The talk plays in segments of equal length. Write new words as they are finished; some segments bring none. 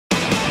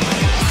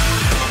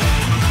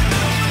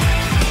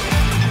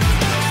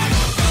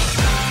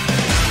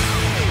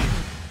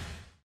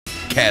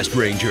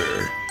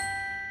Castranger.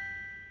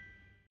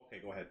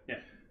 Okay, go ahead. Yeah.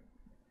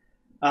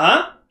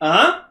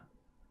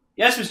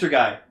 Yes, Mr.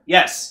 Guy.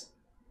 Yes.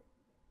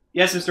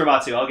 Yes, Mr.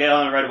 Amatsu. I'll get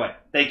on it right away.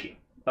 Thank you.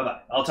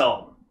 Bye-bye. I'll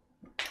tell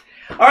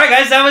him. Alright,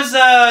 guys. That was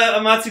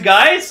Amatsu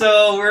Guy.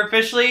 So we're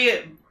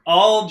officially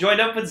all joined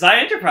up with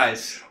Zaya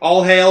Enterprise.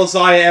 All hail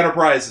Zaya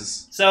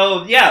Enterprises.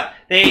 So, yeah.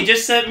 They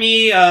just sent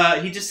me,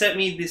 he just sent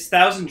me this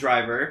 1000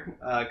 driver,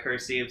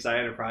 courtesy of Zaya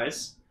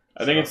Enterprise.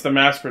 I think it's the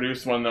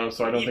mass-produced one, though,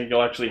 so I don't think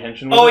you'll actually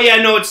henshin with Oh, it.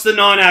 yeah. No, it's the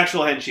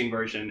non-actual henshin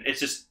version.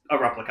 It's just a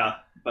replica.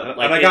 But,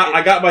 like, and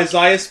I got my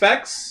Zaya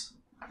specs.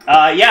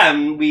 Yeah,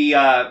 and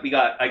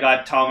I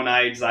got Tom and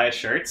I Zaya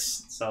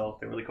shirts, so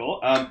they're really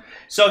cool.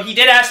 So he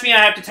did ask me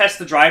I have to test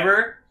the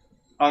driver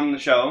on the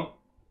show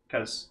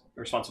because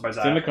we're sponsored by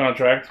Zaya. It's in the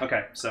contract.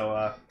 Okay, so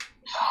 1000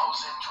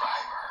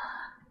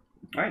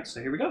 driver. all right,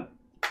 so here we go.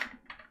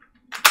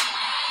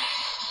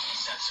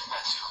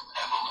 Setsumetsu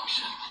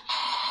evolution.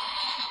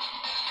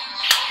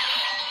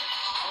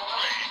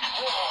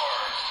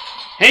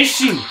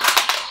 Henshin.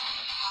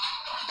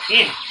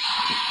 Yeah.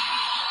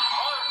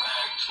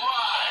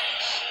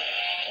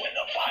 When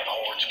the 5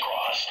 horns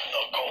cross,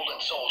 the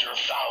Golden Soldier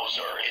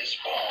Thouser is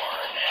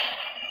born.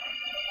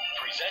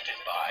 Presented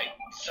by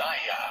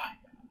Zaya.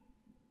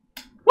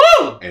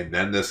 Woo! And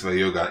then this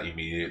video got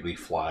immediately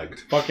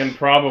flagged. Fucking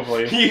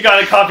probably. You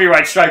got a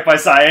copyright strike by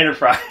Zaya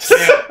Enterprise.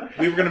 Yeah,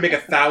 we were gonna make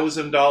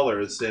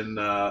 $1,000 in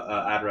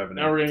ad revenue.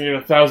 Now we're gonna get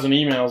 1000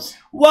 emails.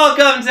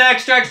 Welcome to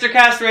Extra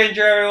Castranger,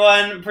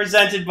 everyone.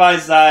 Presented by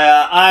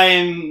Zaya.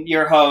 I'm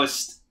your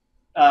host,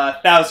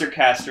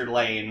 Thousercaster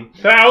Lane.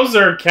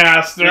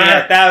 Thousercaster!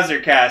 Yeah,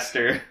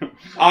 Thousercaster.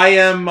 I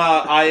am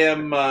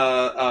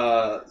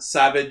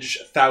Savage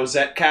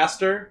Thousette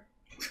Caster.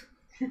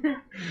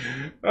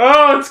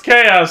 Oh, it's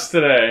chaos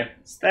today.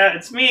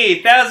 It's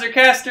me,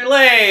 Thousercaster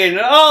Lane,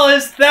 all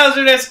his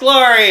thousandest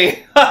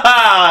glory. Ha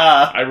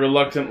ha! I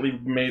reluctantly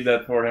made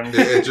that for him.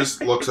 It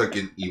just looks like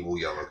an evil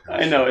yellow caster.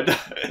 I know it does.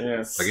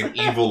 Yes. Like an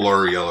evil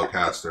lure yellow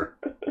caster.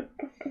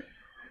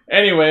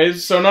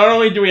 Anyways, so not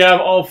only do we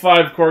have all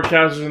 5 core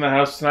casters in the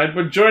house tonight,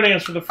 but joining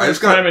us for the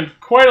first time in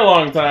quite a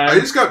long time. I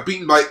just got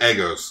beaten by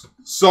Egos.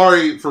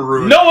 Sorry for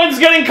ruining. No one's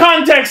getting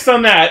context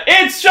on that.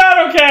 It's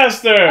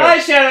Shadowcaster. Hi,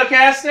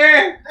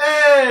 Shadowcaster.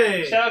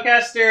 Hey!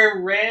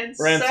 Shadowcaster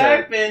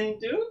Ransack and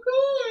Dougal.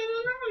 I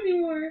don't know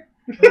anymore.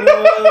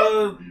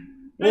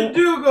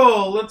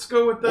 Dougal, let's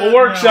go with that. We'll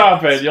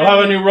workshop it. You'll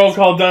have a new roll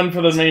call done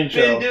for the main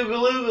show.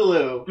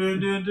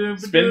 Spindoogaloogaloo.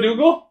 Spin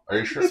Dougal? Are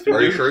you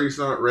sure he's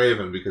not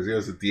Raven because he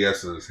has a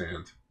DS in his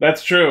hand?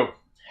 That's true.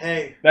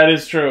 Hey. That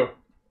is true.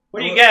 What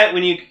do you get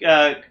when you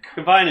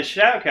combine a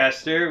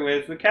Shadowcaster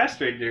with a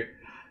Castranger?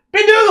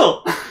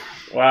 Spindoogal!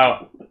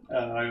 Wow.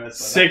 I messed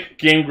that Sick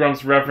Game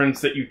Grumps reference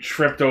that you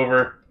tripped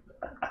over.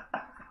 up.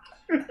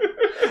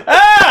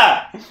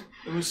 Ah!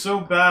 It was so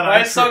bad. Why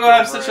does Sogo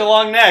have such a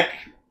long neck?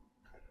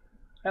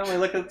 I only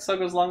look at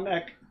Sogo's long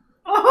neck.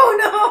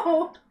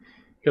 Oh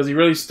Because he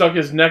really stuck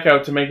his neck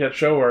out to make that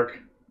show work.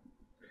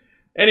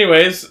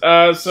 Anyways,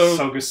 so...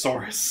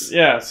 Sogosaurus.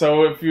 Yeah,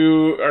 so if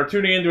you are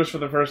tuning into us for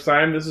the first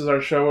time, this is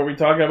our show where we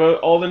talk about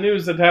all the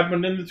news that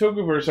happened in the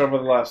Tokuverse over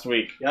the last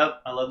week.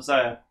 Yep, I love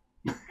Zaya.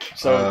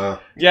 So,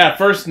 yeah,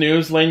 first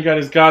news, Lane got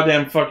his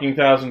goddamn fucking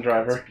 1000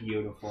 driver. It's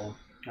beautiful.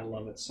 I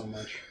love it so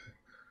much.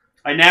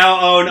 I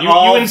now own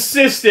all... You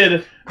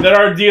insisted that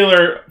our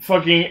dealer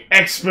fucking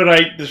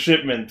expedite the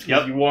shipment.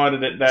 Because you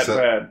wanted it that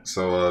bad.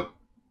 So,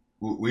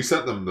 we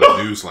sent them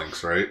the news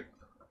links, right?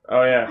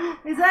 Oh, yeah. no!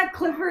 Is that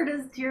Clifford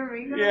as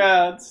Kiramager?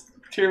 Yeah, it's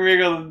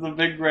Kiramager, the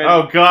big red...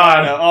 Oh,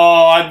 God.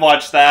 Oh, I'd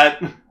watch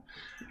that.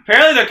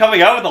 Apparently they're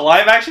coming out with a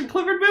live-action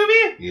Clifford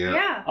movie?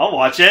 Yeah. I'll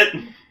watch it.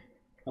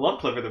 I love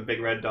Clifford the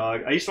big red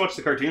dog. I used to watch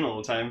the cartoon all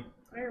the time.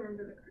 I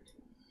remember the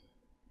cartoon.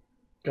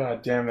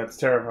 God damn, that's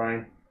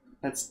terrifying.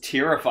 That's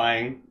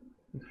terrifying.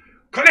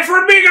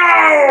 Clifford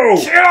Migo!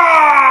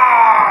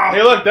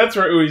 Hey, look, that's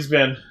where Ui's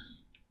been.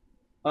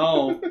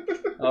 Oh.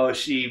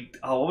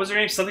 What was her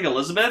name? Something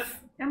Elizabeth?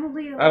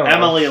 Emily. I don't know.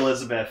 Emily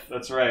Elizabeth.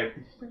 That's right.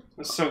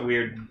 That's so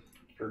weird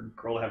for a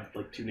girl to have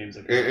like 2 names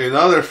like that. In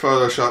other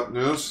Photoshop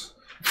news,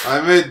 I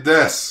made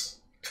this.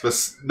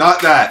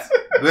 Not that.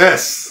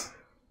 This.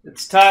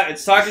 It's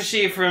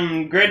Takashi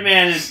from Gridman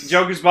and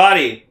Joker's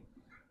Body.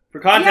 For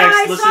context,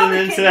 Yeah, listen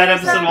into that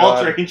episode of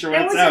Ultra Ranger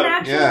when There it's was an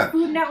out. actual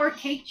Food Network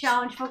cake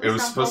challenge focused It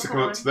was on supposed to come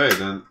out Pokemon. today,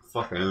 then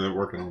fuck, I ended up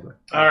working all day.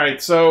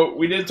 Alright, so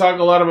we did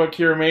talk a lot about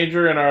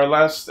Kiramager in our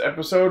last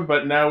episode,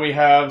 but now we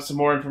have some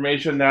more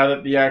information now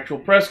that the actual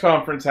press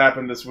conference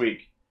happened this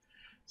week.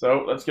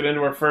 So let's get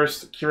into our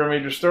first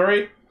Kiramager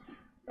story.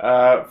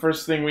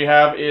 First thing we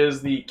have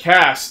is the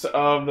cast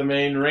of the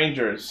main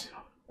Rangers.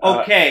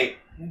 Okay,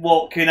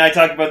 well, can I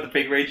talk about the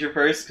Pink Ranger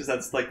first? Because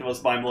that's like the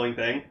most mind-blowing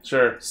thing.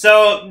 Sure.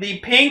 So, the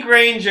Pink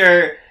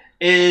Ranger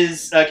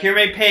is,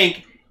 Kirame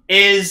Pink,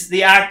 is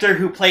the actor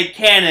who played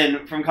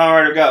Cannon from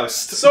Kamen Rider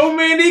Ghost. So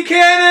many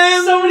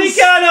cannons! So many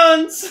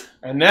cannons!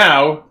 And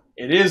now,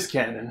 It is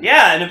canon.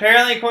 Yeah, and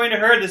apparently, according to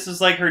her, this is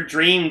like her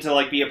dream to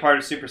like be a part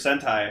of Super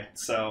Sentai.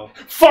 So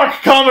Fuck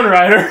Kamen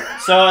Rider!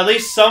 So at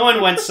least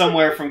someone went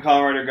somewhere from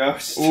Kamen Rider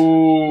Ghost.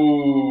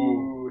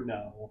 Ooh.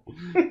 No.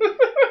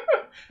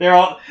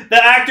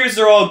 The actors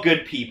are all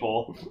good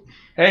people.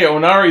 Hey,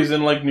 Onari's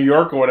in like New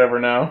York or whatever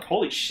now.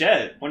 Holy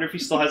shit. Wonder if he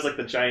still has like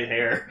the giant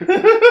hair.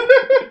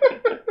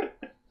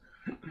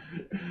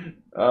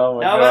 Oh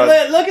my No, god.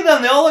 but look at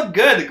them. They all look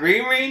good. The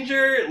Green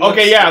Ranger looks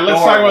Okay, yeah, let's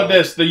talk adorable. about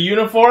this. The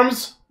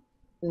uniforms.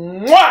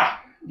 Mwah!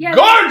 Yeah,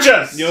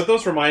 Gorgeous! You know what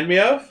those remind me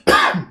of?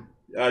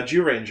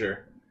 Jew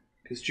Ranger.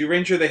 Because Jew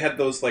Ranger, they had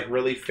those like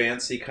really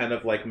fancy kind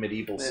of like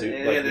medieval suits.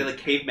 Yeah, they're like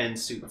caveman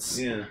suits.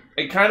 Yeah.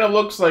 It kind of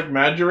looks like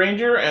Magic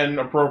Ranger, and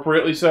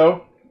appropriately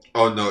so.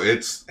 Oh no,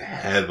 it's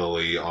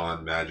heavily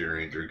on Magic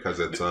Ranger because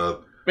it's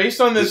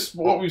Based on this,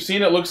 what we've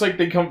seen, it looks like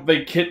they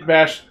kit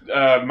bashed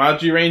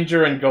Magi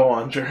Ranger and Go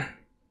Ranger.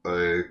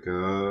 like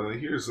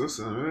here's this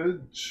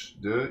image.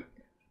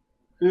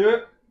 Yeah.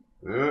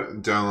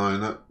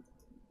 Download it.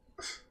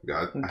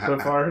 God,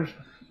 Cliff art.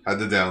 I had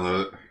to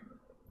download it.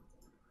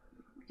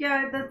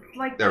 Yeah, that's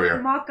like There we the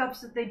are. mock-ups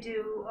that they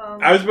do.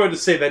 I was about to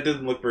say that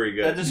doesn't look very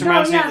That good. just No,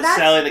 reminds me yeah, of the that's-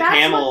 Sally the that's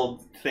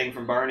Camel thing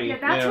from Barney. Yeah,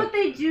 that's Yeah. what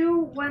they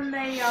do when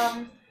they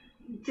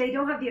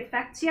don't have the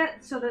effects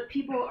yet, so that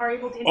people are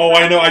able to. Oh,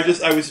 I know.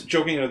 interact. I was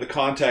joking in the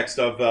context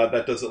of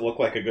that doesn't look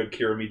like a good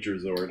Kiramager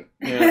Zord.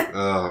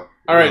 Yeah.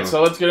 Alright,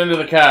 so let's get into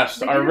the cast.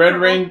 They Our do Red for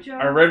Ranger,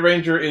 Ojo. our Red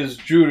Ranger is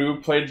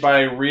Juru, played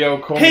by Ryo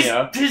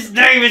Komiya. His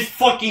name is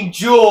fucking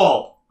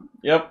Jewel.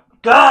 Yep.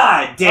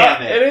 God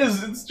damn It it.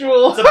 is. It's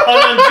Jewel. It's a pun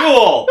on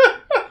Jewel.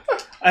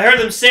 I heard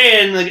them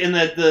say it in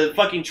the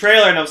fucking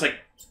trailer, and I was like,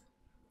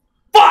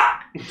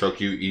 fuck!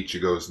 Tokyo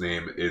Ichigo's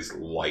name is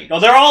Light. No,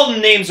 they're all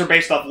names are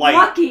based off light.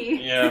 Lucky.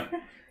 Yeah.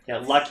 Yeah,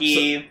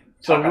 Lucky,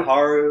 So-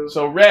 Takaharu.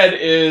 So Red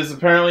is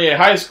apparently a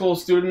high school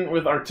student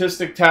with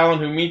artistic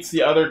talent who meets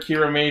the other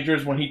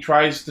Kiramagers when he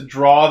tries to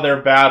draw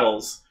their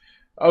battles.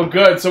 Oh,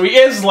 good. So he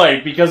is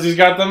late because he's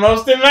got the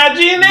most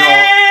imagination.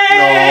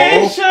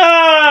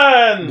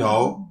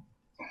 No.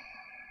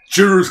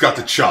 Juru's got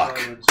the chalk.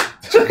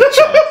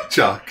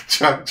 Chalk.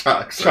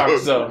 Chalk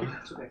zone.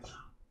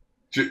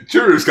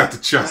 Juru's got the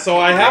chalk. So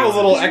I have a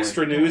little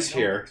extra news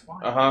here.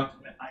 Uh-huh.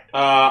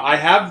 I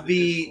have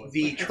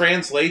the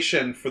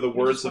translation for the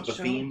words of the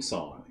theme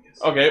song.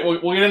 Okay,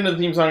 we'll get into the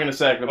theme song in a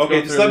sec. Let's Okay,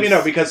 go just through let me this.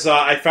 know because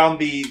I found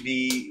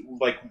the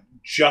like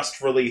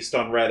just released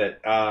on Reddit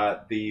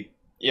the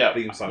Yeah.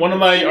 theme song. One of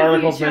my Should be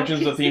articles joking.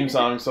 mentions the theme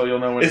song, so you'll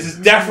know when. This is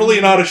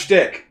definitely not a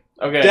shtick.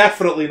 Okay.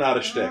 Definitely not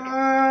a shtick.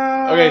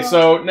 Okay,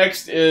 so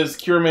next is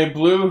Kirame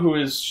Blue, who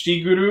is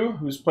Shiguru,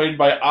 who's played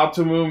by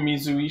Atomu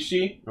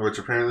Mizuishi. Which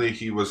apparently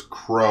he was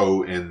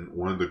Crow in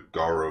one of the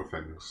Garo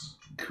things.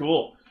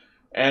 Cool.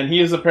 And he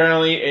is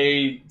apparently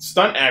a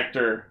stunt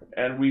actor,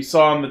 and we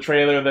saw in the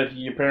trailer that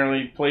he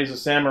apparently plays a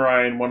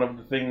samurai in one of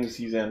the things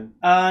he's in.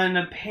 And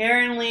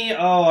apparently,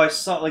 I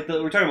saw, like,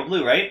 we're talking about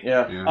Blue, right?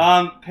 Yeah.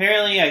 Yeah.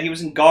 Apparently, yeah, he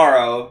was in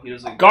Garo. He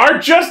was like...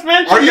 Guard just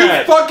mentioned Are you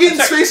that! fucking I'm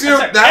sorry, spacing I'm up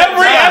sorry. that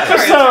Every bad?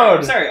 episode!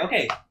 I'm sorry,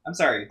 okay. I'm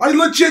sorry. I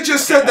legit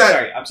just said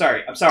that. I'm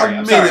sorry. A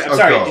minute I'm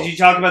sorry. ago. Did you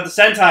talk about the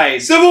Sentai?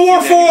 Civil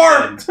War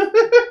 4!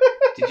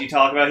 Did you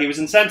talk about he was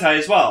in Sentai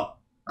as well?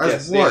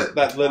 As Yes, what?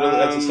 that literally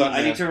that's a stunt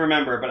I need to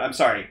remember, but I'm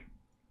sorry.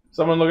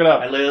 Someone look it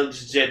up. I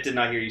legit did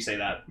not hear you say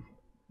that.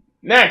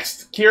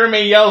 Next,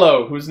 Kirame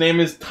Yellow, whose name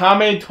is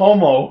Tame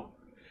Tomo,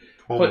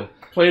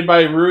 played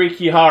by Rui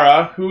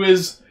Kihara, who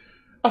is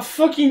a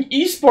fucking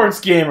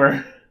esports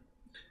gamer.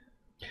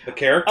 The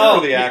character Oh,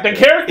 or the actor? The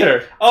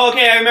character. Oh,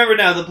 okay, I remember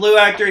now. The blue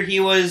actor, he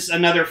was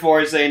another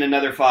Forza and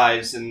another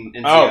Fives in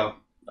Oh.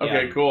 Zio.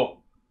 Okay, Yeah.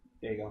 cool.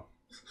 There you go.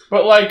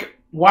 But like,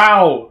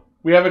 wow,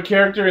 we have a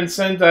character in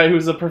Sentai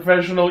who's a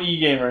professional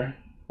e-gamer.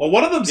 Well,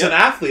 one of them's Yep. an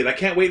athlete. I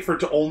can't wait for it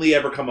to only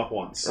ever come up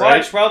once. Right.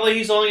 Watch, probably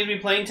he's only going to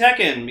be playing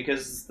Tekken,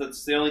 because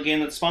that's the only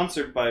game that's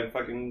sponsored by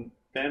fucking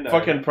Bandai.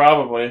 Fucking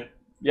probably.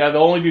 Yeah,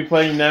 they'll only be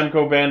playing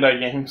Namco Bandai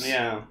games.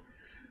 Yeah.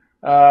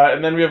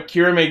 And then we have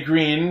Kirame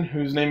Green,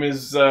 whose name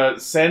is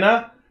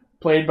Sena,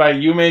 played by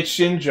Yume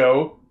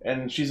Shinjo,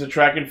 and she's a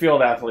track and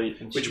field athlete.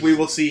 Which we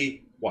will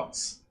see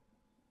once.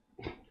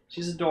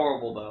 She's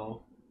adorable,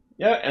 though.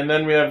 Yeah, and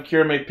then we have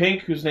Kirame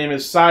Pink, whose name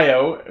is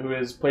Sayo, who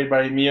is played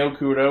by Mio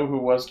Kudo, who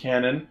was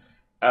canon.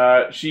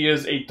 She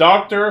is a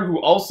doctor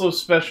who also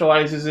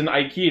specializes in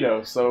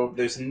Aikido. So,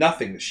 There's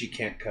nothing that she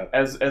can't cut.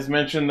 as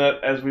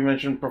we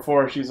mentioned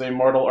before, she's a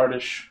martial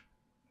artist.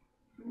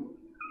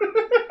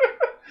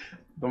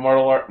 The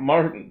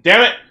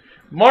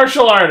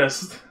martial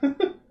artist.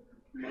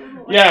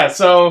 Yeah,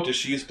 so Does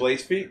she use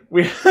blaze feet?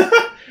 we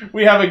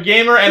we have a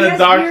gamer and She a has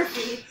doctor. beer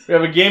feet. We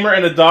have a gamer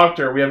and a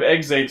doctor. We have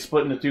Exate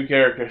split into two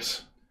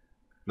characters.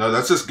 No,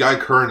 that's this guy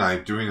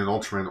Kurenai doing an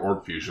Ultraman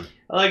orb fusion.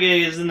 I like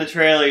it is in the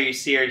trailer, you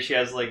see her, she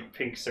has, like,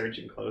 pink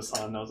surgeon clothes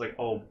on, and I was like,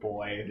 oh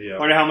boy. Yeah. I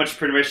wonder how much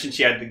permission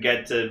she had to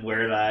get to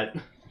wear that.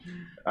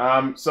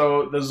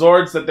 So the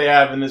Zords that they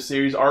have in this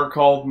series are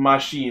called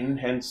Machine,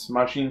 hence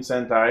Machine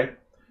Sentai.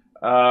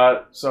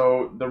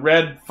 So the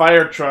red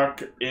fire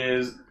truck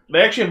is... They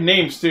actually have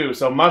names too.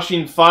 So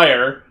Machine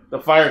Fire, the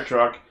fire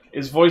truck,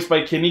 is voiced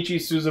by Kenichi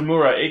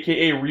Suzumura,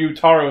 aka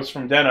Ryutaros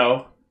from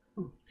Den-O.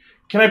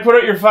 Can I put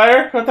out your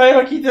fire?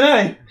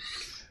 I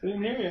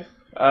didn't hear you.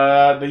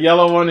 The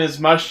yellow one is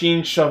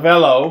Machine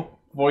Chavello,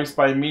 voiced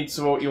by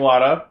Mitsuo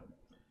Iwata.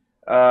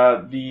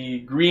 The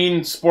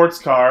green sports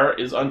car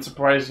is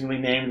unsurprisingly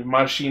named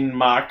Machine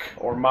Mach,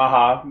 or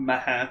Maha,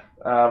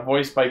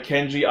 voiced by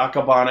Kenji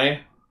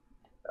Akabane.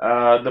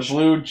 The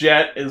blue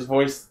jet is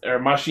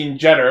Machine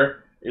Jetter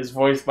is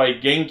voiced by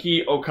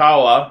Genki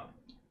Okawa.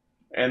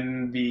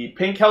 And the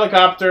pink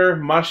helicopter,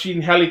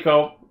 Machine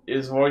Helico,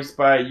 is voiced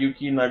by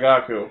Yuki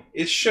Nagaku.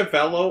 Is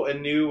Chevello a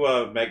new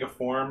mega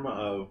form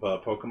of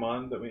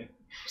Pokemon that we?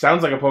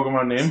 Sounds like a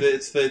Pokemon name.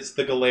 It's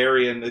the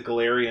Galarian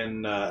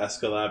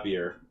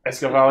Escalabier.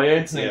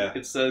 Escavalier? Yeah.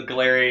 It's a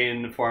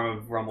Galarian form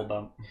of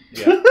Rumbledump.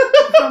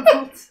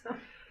 Yeah.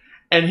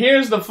 And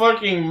here's the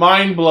fucking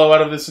mind blow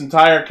out of this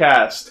entire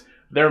cast.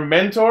 Their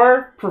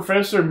mentor,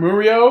 Professor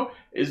Murio,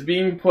 is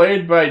being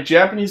played by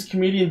Japanese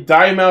comedian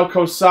Daimao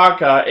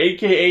Kosaka,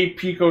 a.k.a.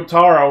 Pico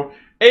Taro,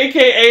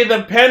 a.k.a.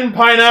 the Pen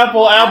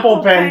Pineapple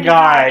Apple Pen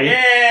guy.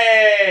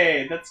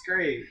 Yay! That's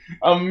great.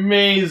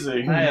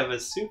 Amazing. I have a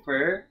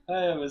Sentai.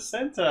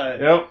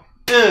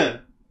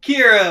 Yep.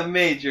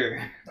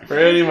 Kiramager.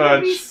 Pretty There's gonna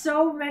much. be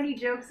so many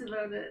jokes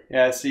about it.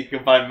 Yeah, so you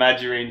can find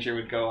Magiranger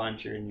with Go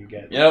Hunter and you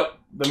get Yep.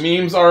 The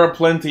memes are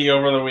aplenty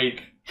over the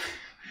week.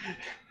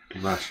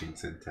 Machine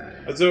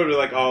Sentai. It's over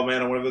like, oh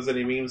man, I wonder if there's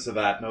any memes of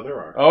that. No, there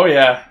are. Oh,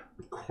 yeah.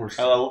 Of course.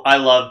 I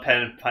love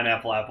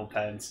Pineapple Apple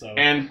Pen, so...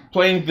 And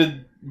playing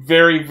the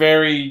very,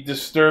 very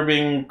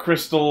disturbing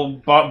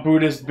crystal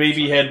Buddhist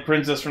baby head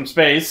princess from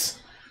space.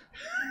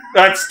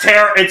 It's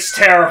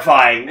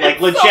terrifying. Like,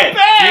 It's legit. so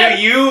bad!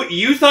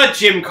 You thought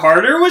Jim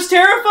Carter was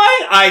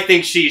terrifying? I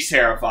think she's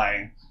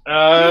terrifying. Do you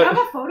have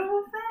a photo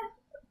of that?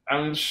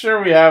 I'm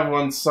sure we have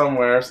one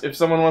somewhere. If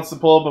someone wants to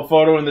pull up a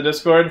photo in the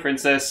Discord.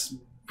 Princess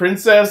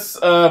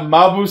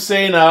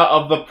Mabusena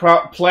of the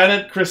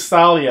planet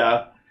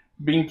Crystallia,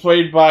 being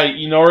played by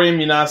Inori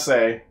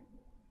Minase.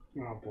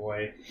 Oh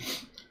boy.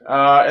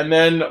 And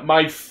then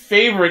my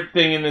favorite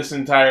thing in this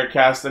entire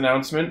cast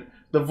announcement,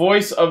 the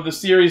voice of the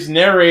series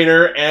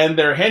narrator and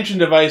their henshin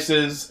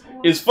devices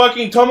is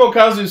fucking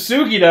Tomokazu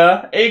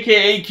Sugida,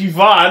 aka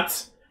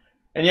Kivat.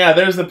 And yeah,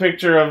 there's the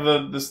picture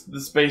of the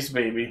space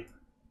baby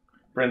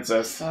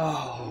princess.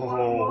 Oh.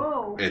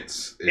 Whoa.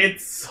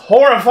 It's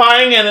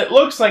horrifying, and it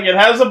looks like it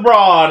has a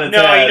bra on its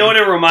head. You know what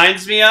it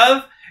reminds me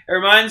of? It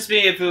reminds me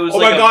if it was Oh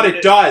my god,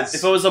 it does!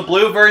 If it was a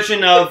blue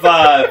version of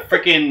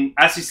frickin'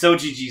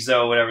 Asisoji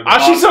Jizo, whatever.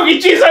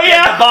 Ashisogi Jizo,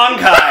 Yeah, the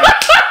Bankai.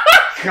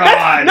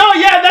 God. No,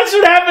 yeah, that's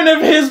what happened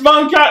if his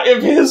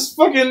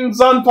fucking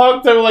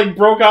Zanpakuto like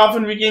broke off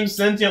and became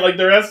sentient like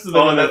the rest of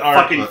them in the that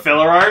art. fucking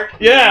filler art?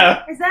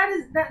 Yeah. Is that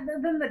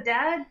then the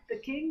dad, the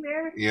king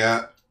there?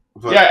 Yeah.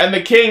 But Yeah, and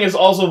the king is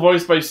also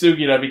voiced by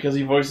Sugida because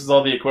he voices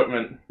all the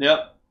equipment.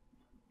 Yep.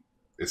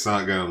 it's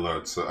not gonna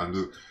load, so I'm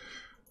just...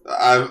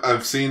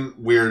 I've seen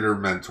weirder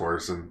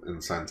mentors in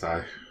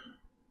Sentai.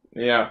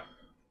 Yeah.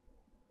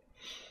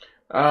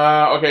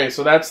 Okay,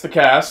 so that's the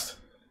cast.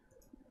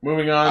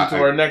 Moving on to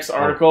our next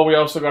article, we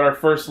also got our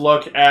first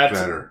look at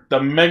the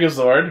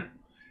Megazord.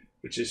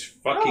 Which is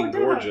fucking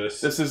gorgeous.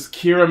 This is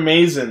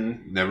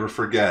Kiramager. Never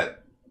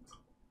forget,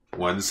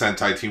 one of the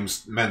Sentai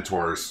team's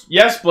mentors.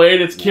 Yes,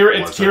 Blade, it's Was a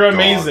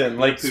Kiramager. dog.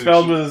 Like,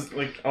 spelled with,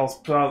 like, I'll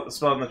spell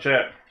it in the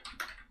chat.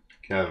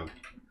 Kevin,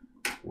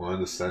 one of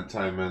the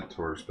Sentai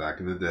mentors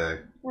back in the day.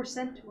 Or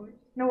centaur?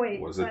 No,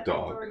 wait. Was a that's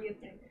dog. already a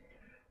thing.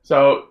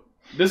 So,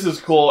 this is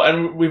cool,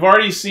 and we've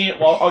already seen,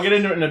 well, I'll get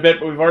into it in a bit,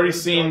 but we've already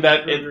seen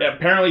that it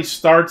apparently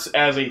starts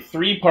as a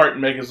 3-part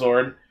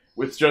Megazord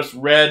with just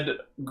red,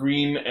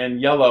 green, and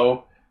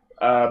yellow,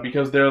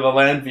 because they're the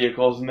land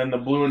vehicles, and then the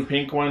blue and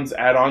pink ones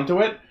add on to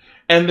it.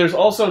 And there's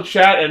also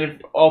chat,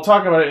 and I'll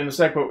talk about it in a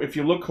sec, but if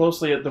you look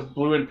closely at the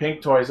blue and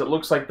pink toys, it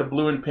looks like the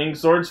blue and pink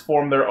Zords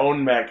form their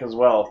own mech as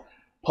well.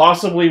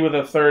 Possibly with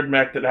a third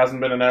mech that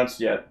hasn't been announced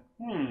yet.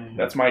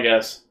 That's my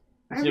guess.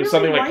 I It's, really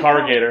something like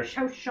Corrugator.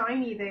 how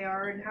shiny they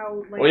are and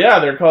how like. Well, yeah,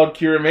 they're called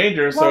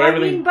Kiramager, so Well,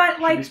 everything. I mean, but should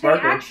be like they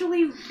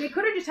sparkling. they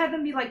could have just had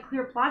them be like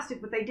clear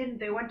plastic, but they didn't.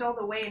 They went all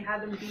the way and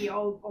had them be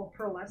all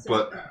pearlescent.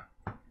 But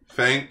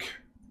thank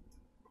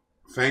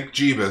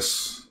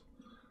Jeebus.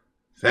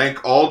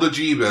 Thank all the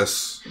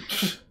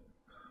Jeebus.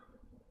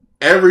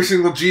 Every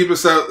single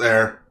Jeebus out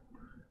there.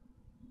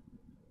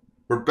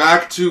 We're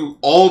back to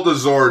all the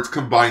Zords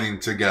combining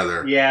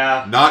together.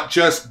 Yeah. Not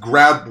just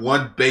grab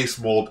one base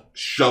mold,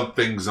 shove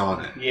things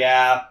on it.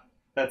 Yeah.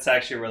 That's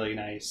actually really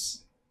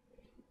nice.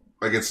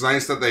 Like, it's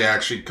nice that they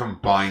actually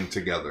combine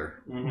together.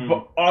 Mm-hmm.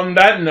 But on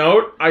that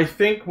note, I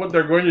think what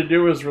they're going to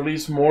do is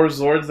release more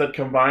Zords that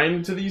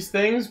combine to these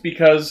things,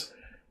 because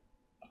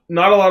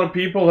not a lot of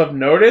people have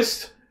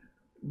noticed.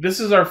 This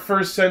is our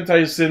first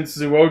Sentai since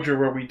Zyuohger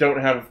where we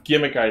don't have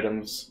gimmick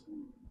items.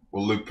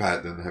 Well, Luke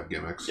Pat didn't have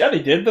gimmicks. Yeah,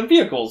 they did. The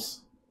vehicles.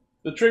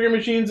 The trigger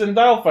machines and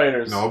dial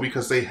fighters. No,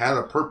 because they had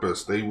a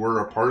purpose. They were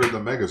a part of the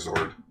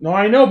Megazord. No,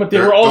 I know, but they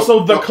They're- were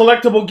also the no,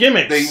 collectible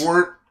gimmicks. They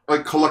weren't,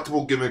 like,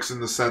 collectible gimmicks in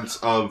the sense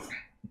of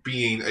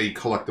being a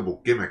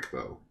collectible gimmick,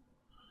 though.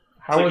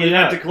 How So were you they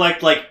didn't have not? to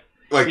collect like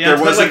Like you there have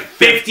to collect, wasn't like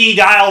 50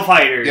 dial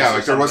fighters. Yeah, or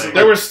like, there wasn't, something.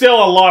 There were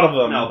still a lot of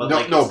them. No, but No,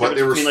 like, no, it's but the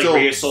they were difference still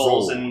between, like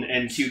Souls Zol.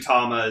 and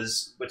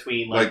Q-Tamas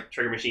between like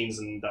trigger machines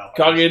and dial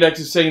fighters. Kagedex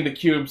is saying the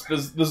cubes. The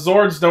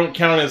Zords don't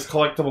count as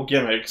collectible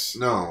gimmicks.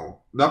 No,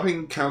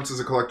 nothing counts as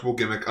a collectible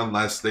gimmick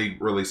unless they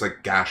release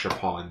like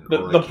Gashapon. The,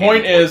 or, like, the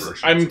point Game Boy is,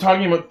 versions. I'm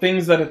talking about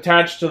things that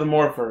attach to the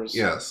morphers.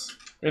 Yes.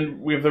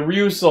 And we have the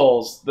Ryu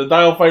Souls, the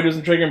dial fighters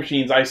and trigger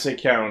machines, I say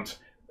count.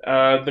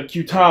 The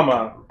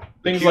Q-Tama,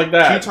 things like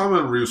that. Q-Tama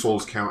and Ryu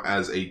Souls count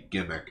as a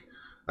gimmick,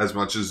 as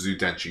much as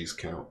Zudenchis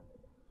count.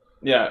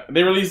 Yeah,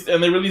 they released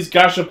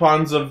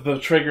Gashapons of the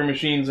trigger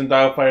machines and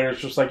dial fighters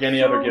just like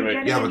any other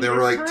gimmick. Yeah, but they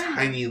were like This time?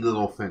 tiny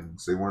little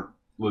things. They weren't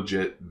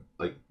legit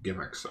like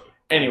gimmicks. So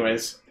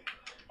Anyways.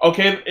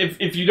 Okay,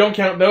 if you don't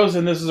count those,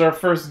 then this is our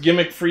first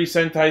gimmick-free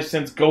Sentai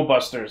since Go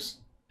Busters.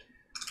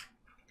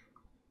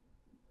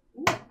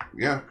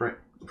 yeah,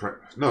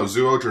 no,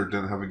 Zoojer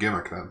didn't have a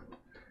gimmick then.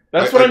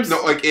 That's like, what I'm...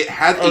 No, like it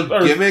had a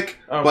gimmick,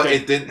 okay. but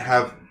it didn't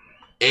have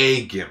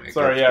a gimmick.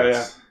 Sorry, if yeah.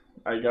 that's-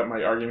 I got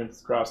my arguments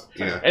crossed.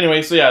 Yeah.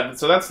 Anyway, so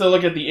that's the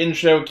look at the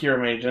in-show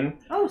Kiramagen.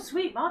 Oh,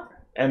 sweet, Mothra.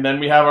 And then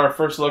we have our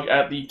first look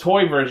at the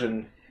toy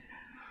version.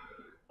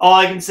 All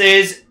I can say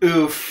is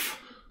oof.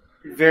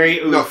 Very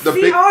oof. No,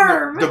 The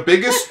arm. the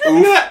biggest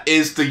oof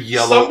is the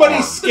yellow Somebody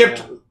arm.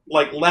 skipped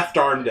like left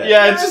arm day.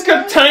 Yeah, it's just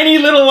got tiny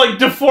little, like,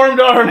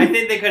 deformed arm. I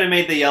think they could have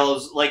made the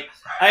yellows like.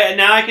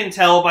 Now I can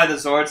tell by the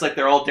Zords like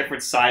they're all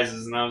different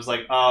sizes, and I was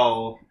like,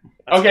 oh.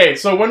 Okay,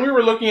 so when we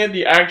were looking at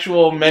the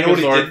actual You know what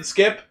he Megazord... didn't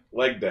skip?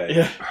 Leg day.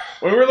 Yeah.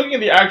 When we were looking at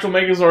the actual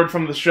Megazord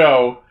from the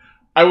show,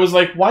 I was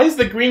like, why is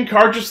the green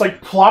card just,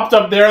 like, plopped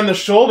up there on the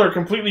shoulder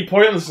completely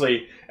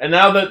pointlessly? And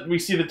now that we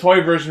see the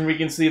toy version, we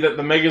can see that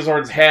the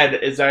Megazord's head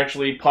is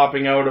actually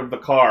popping out of the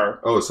car.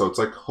 Oh, so it's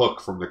like Hook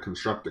from the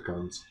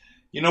Constructicons.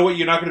 You know what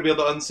you're not going to be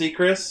able to unsee,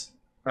 Chris?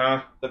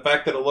 Huh? The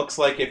fact that it looks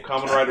like if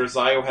Kamen Rider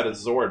Zio had a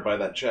Zord by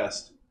that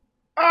chest.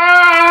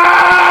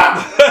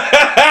 Ah!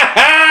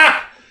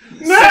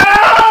 No!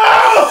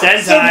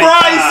 Sentai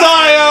Surprise,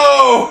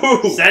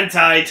 Zio!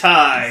 Sentai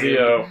time.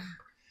 Zio.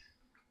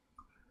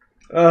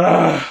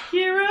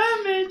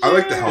 Kiramager. I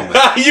like the helmet.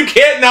 You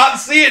can't not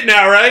see it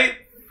now, right?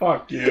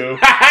 Fuck you.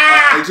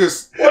 I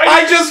just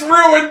I just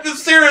ruined the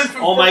series.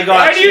 Oh my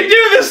god. Why do you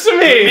do this to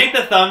Make me?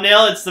 the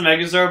thumbnail, it's the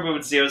Megazord, but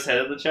with Zio's head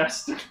at the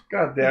chest.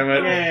 God damn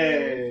it.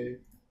 Yay.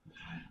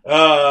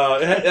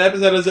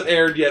 Episode hasn't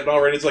aired yet, and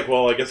already it's like,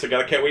 well, I guess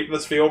can't wait for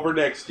this to be over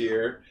next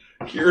year.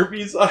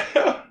 Kirby's.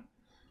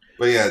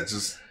 But yeah,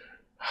 just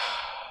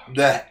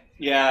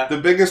Yeah. the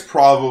biggest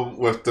problem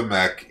with the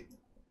mech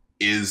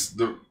is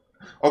the.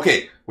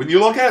 Okay, when you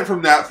look at it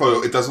from that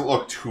photo, it doesn't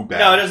look too bad.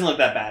 No, it doesn't look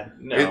that bad.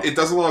 No. It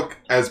doesn't look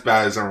as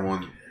bad as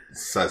everyone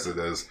says it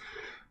is.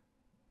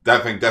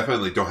 That thing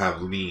definitely don't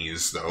have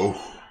knees, though.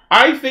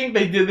 I think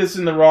they did this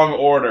in the wrong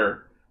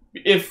order.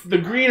 If the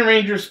Green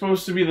Ranger's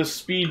supposed to be the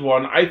speed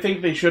one, I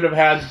think they should have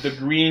had the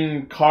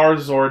green car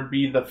Zord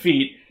be the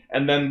feet,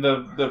 and then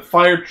the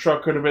fire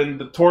truck could have been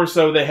the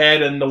torso, the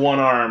head, and the one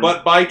arm.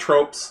 But by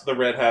tropes, the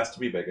red has to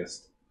be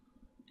biggest.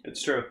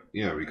 It's true.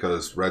 Yeah,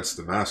 because Red's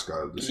the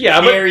mascot of the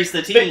Yeah, but Carries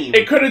the team.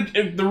 it could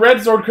have. The red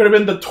Zord could have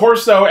been the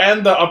torso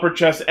and the upper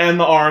chest and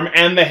the arm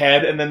and the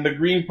head, and then the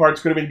green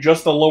parts could have been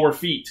just the lower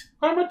feet.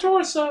 I'm a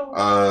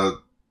torso.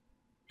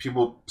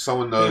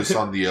 Someone noticed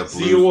on the Zio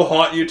blue. will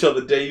haunt you till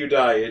the day you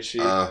die,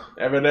 Itchy.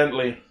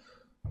 Evidently.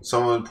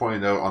 Someone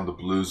pointed out on the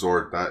blue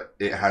Zord that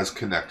it has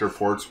connector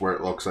ports where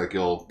it looks like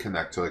it'll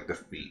connect to like the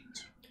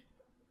feet.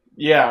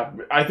 Yeah,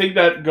 I think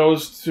that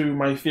goes to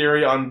my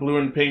theory on blue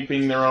and pink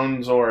being their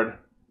own Zord.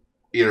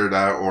 Either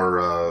that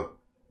or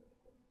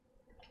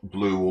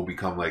blue will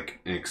become like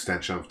an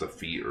extension of the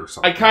feet or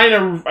something. I kind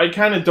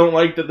of don't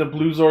like that the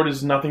blue Zord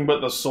is nothing but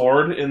the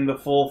sword in the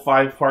full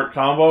 5-part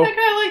combo. I kind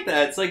of like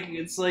that. It's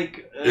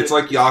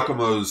like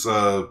Yakumo's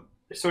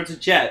sorts of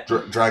jet.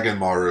 Dragon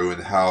Maru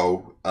and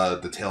how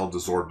the tail of the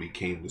Zord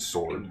became the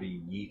sword. Can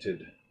be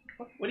yeeted.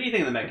 What do you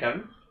think of the mech,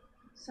 Kevin?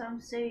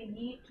 Some say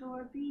yeet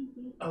or be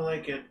yeet. I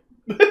like it.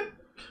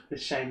 The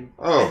shiny.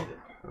 Oh.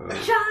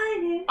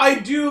 Shiny. I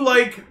do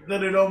like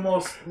that it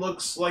almost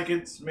looks like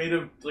it's made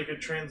of like a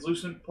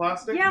translucent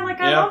plastic. Yeah, like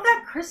I Yeah. love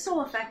that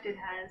crystal effect it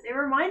has. It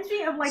reminds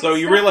me of like. So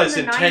you stuff realize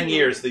in in the 10 90s.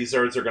 years these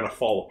Zords are going to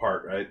fall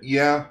apart, right?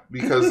 Yeah,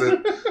 because it.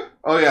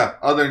 Oh yeah,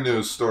 other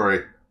news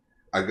story.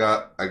 I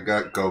got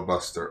Go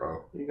Buster.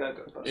 Oh You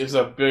gotta go. Is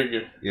a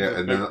big yeah, a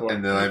and big then one.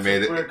 and then I That's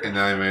made it so quick. and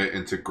then I made it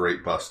into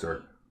Great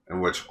Buster, in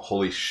which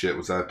holy shit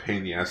was that a pain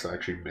in the ass to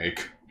actually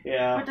make.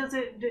 Yeah. But is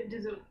it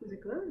good?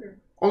 Or?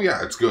 Oh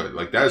yeah, it's good.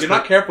 Like that If is you're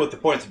not careful with the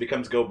points, it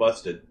becomes Go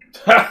Busted.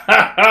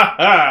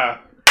 I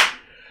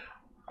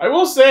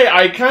will say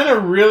I kind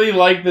of really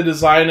like the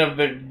design of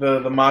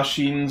the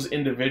machines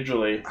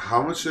individually.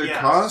 how much did it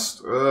Yes.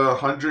 cost?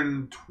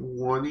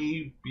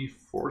 120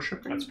 before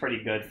shipping. That's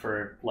pretty good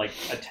for like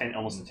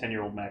almost a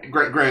 10-year-old mech.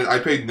 Granted, I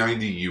paid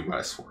 90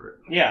 US for it,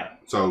 Yeah.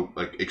 so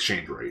like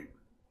exchange rate.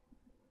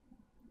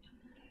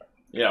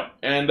 Yeah,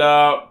 and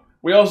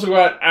we also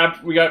got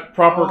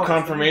proper Oh,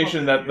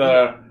 confirmation it's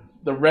that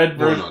the red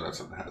No, version. no, that's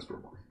not the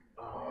Hasbro one.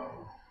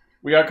 Oh.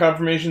 We got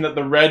confirmation that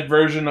the red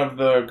version of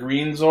the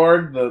green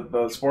Zord,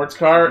 the sports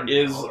car,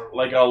 is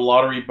like a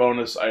lottery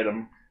bonus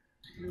item.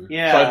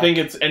 Yeah. So I think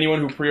it's anyone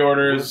who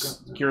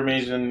pre-orders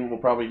Kiramager will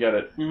probably get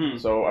it.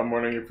 Mhm. So I'm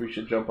wondering if we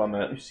should jump on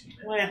that.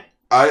 Well,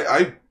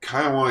 I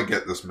kind of want to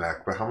get this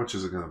mech, but how much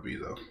is it going to be,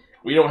 though?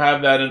 We don't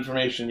have that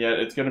information yet.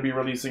 It's going to be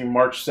releasing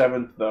March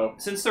 7th, though.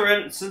 since the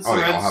red I'll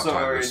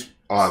sword,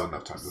 have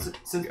enough time.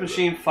 since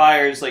machine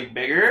fires like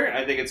bigger,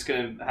 I think it's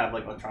gonna have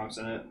like electronics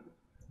in it.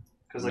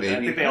 Because like I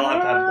Maybe. think they all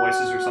have to have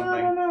voices or I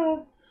something.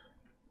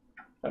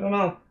 don't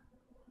know.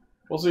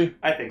 We'll see.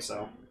 I think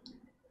so.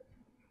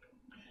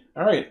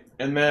 All right,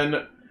 and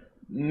then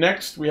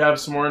next we have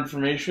some more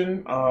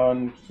information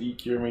on the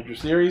Kiramager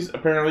series.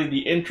 Apparently, the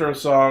intro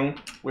song,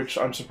 which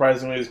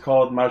unsurprisingly is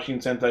called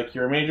Mashin Sentai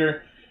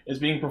Kiramager, is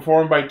being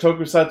performed by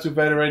tokusatsu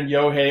veteran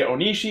Yohei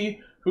Onishi,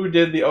 who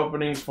did the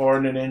openings for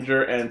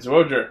Ninja and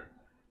Zyuohger.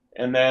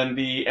 And then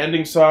the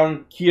ending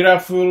song,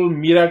 Kiraful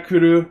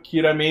Mirakuru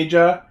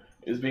Kiramager,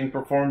 is being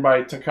performed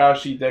by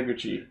Takashi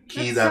Deguchi.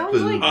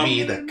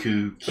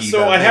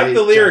 So I have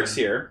the lyrics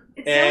here,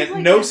 It sounds and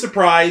like no it-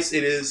 surprise,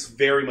 it is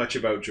very much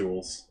about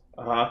jewels.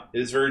 Uh-huh. It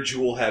is very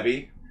jewel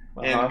heavy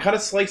Uh-huh. and kind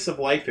of slice of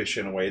life-ish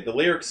in a way. The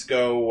lyrics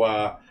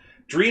go,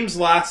 "Dreams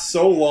last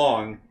so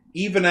long,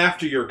 even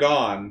after you're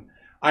gone.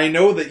 I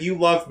know that you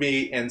love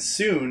me, and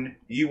soon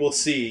you will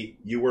see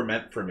you were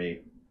meant for me,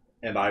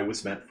 and I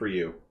was meant for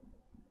you."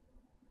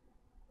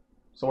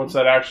 So what's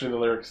that actually the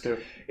lyrics to?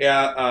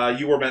 Yeah,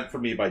 "You Were Meant for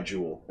Me" by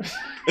Jewel.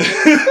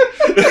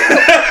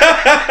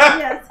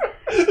 Yes.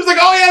 It's like,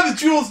 oh yeah, the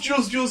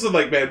Jewels. I'm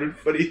like, man, it'd be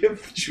funny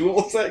if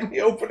Jewel sang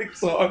the opening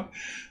song.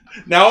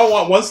 Now I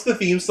want, once the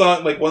theme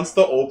song, like once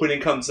the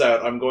opening comes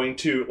out, I'm going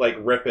to like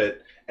rip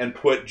it and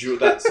put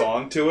that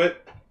song to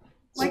it.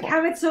 Like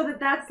have it so that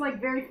that's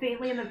like very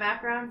faintly in the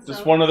background. So.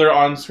 Just one of their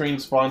on-screen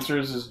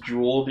sponsors is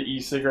Juul, the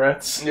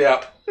e-cigarettes.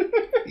 Yeah.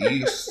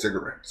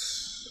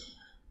 E-cigarettes.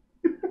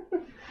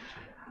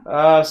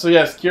 So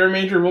yes,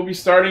 Kiramager will be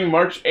starting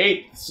March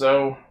 8th,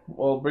 so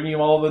we'll bring you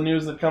all the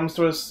news that comes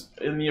to us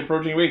in the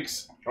approaching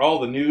weeks. All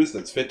the news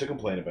that's fit to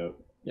complain about.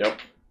 Yep.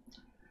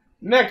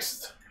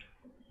 Next,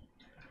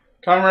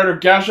 Kamen Rider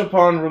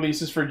Gashapon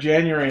releases for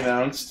January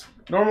announced.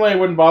 Normally I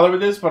wouldn't bother with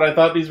this, but I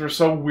thought these were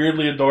so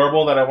weirdly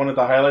adorable that I wanted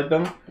to highlight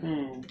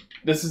them.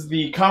 This is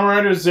the Kamen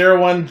Rider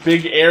 01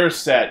 Big Air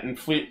set and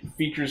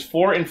features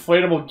 4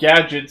 inflatable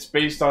gadgets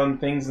based on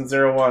things in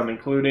 01,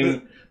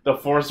 including the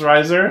Force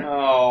Riser,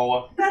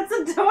 Oh. That's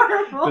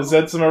adorable. the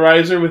Zetsuma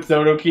Riser with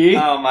Dodo Key,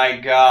 Oh my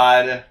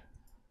god.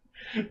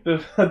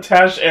 the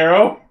Attach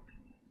Arrow,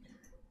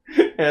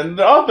 and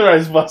the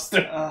Authorized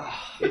Buster. Ugh.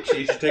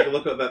 Itchy, you should take a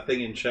look at that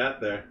thing in chat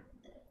there.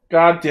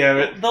 God damn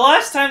it. The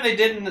last time they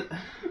didn't.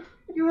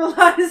 You will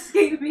not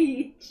escape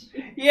me.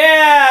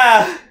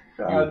 Yeah! You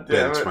God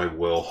damn bent it. my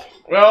will.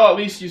 Well, at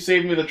least you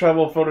saved me the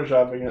trouble of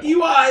photoshopping it.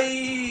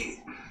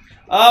 UI!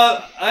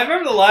 I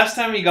remember the last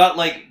time we got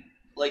like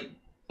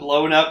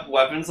blown up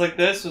weapons like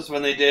this was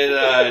when they did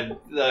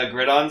the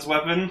Gridon's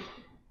weapon.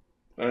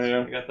 Oh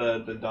yeah. We got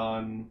the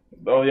Dawn.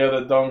 Oh yeah,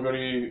 the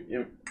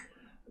Dongori.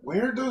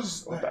 Where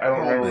does I don't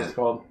remember what it's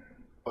called.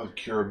 of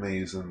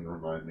Kiramager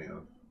remind me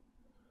of?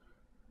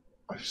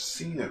 I've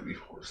seen it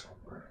before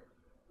somewhere.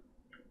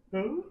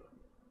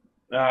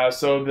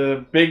 So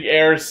the Big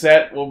Air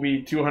set will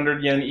be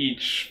 200 yen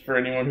each for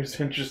anyone who's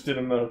interested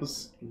in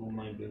those. Oh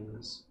my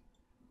goodness.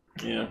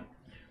 Yeah.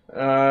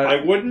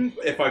 I wouldn't,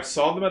 if I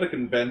saw them at a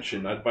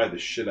convention, I'd buy the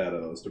shit out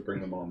of those to bring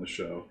them on the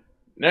show.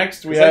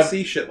 Next we Because I have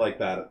see shit like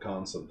that at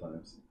cons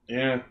sometimes.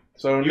 yeah.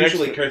 So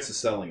Usually next, Kurtz is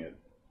selling it.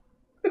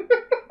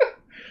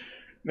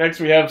 next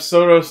we have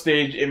Soto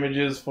stage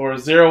images for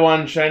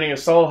 01 Shining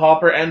Assault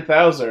Hopper and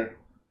Thouser.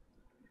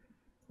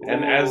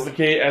 And as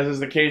is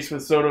the case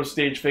with Soto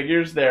stage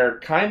figures, they're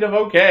kind of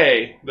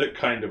okay. They're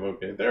kind of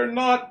okay. They're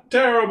not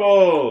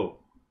terrible!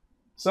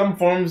 Some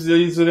forms,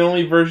 these are the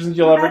only versions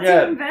you'll ever That's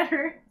get. even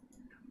better.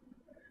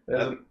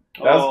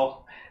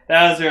 Oh,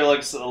 Thouser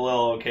looks a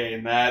little okay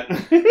in that.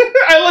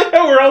 I like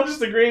how we're all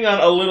just agreeing on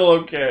a little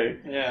okay.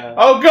 Yeah.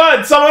 Oh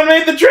good, someone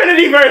made the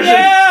Trinity version!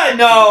 Yeah!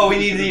 No, we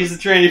need to use the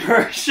Trinity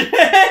version.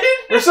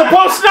 We're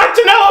supposed not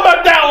to know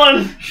about that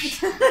one!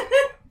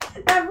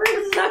 That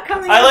version is not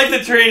coming. I out. like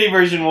the Trinity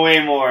version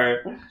way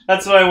more.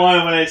 That's what I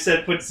wanted when I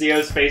said put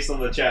Zio's face on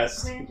the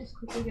chest. Can I just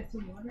quickly get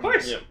some water? Of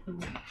course. Yep.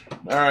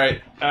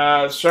 Alright,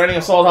 Shining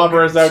Assault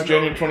Hopper is out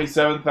January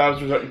 27th,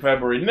 Thouser's out in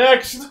February. It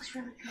Next, looks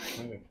really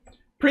good.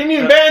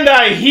 Premium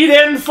Bandai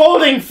Heat-End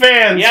Folding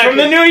Fans Yeah, from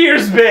the 'cause- New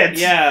Year's bit!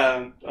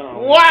 Yeah. Oh.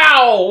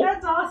 Wow!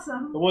 That's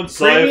awesome. The one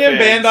Premium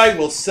fans. Bandai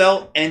will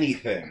sell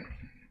anything.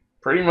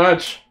 Pretty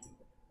much.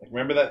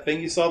 Remember that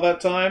thing you saw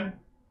that time?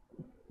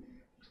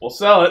 We'll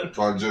sell it.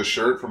 Fonja's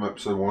shirt from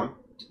episode 1.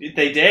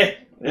 They did.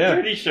 The Yeah.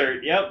 Trinity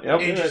shirt. Yep.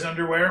 Yep. Aegis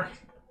underwear.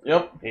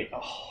 Yep.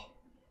 Oh.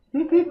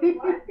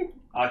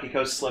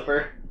 Akiko's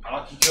slipper.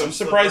 Akiko I'm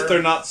surprised slipper.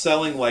 they're not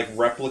selling like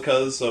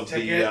replicas of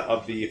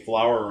Ticket. the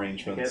flower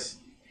arrangements.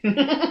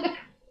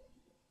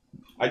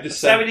 I just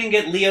Sad we said didn't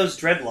get Leo's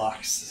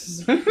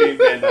dreadlocks. Premium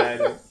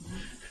Bandai item.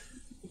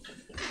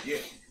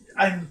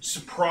 I'm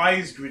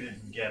surprised we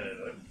didn't get it.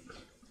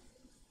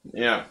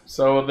 Yeah,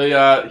 so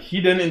the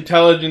Hidden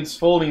Intelligence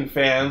folding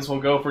fans will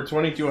go for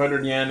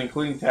 2,200 yen,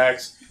 including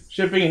tax,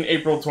 shipping in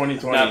April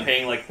 2020. Not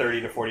paying like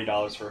 $30 to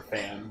 $40 for a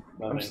fan.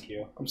 No, thank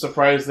you. I'm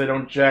surprised they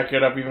don't jack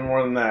it up even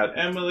more than that.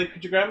 Emily,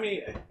 could you grab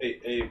me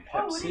a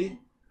Pepsi? Can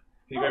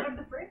you grab... out of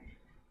the fridge?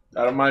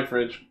 Out of my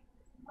fridge.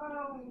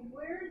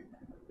 Where's...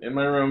 In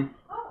my room.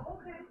 Oh,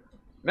 okay.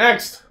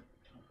 Next!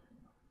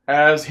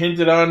 As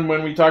hinted on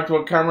when we talked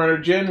about Kamen Rider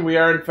Jin, we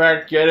are in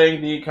fact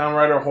getting the Kamen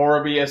Rider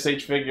Horobi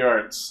SH figure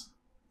arts.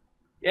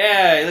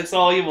 Yeah, it looks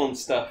all evil and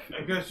stuff.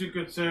 I guess you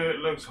could say it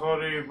looks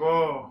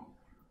horrible.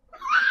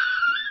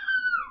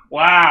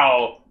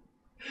 Wow!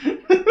 Am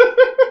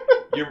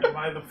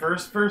I the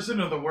first person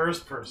or the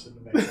worst person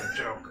to make that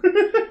joke?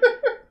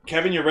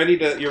 Kevin, you're ready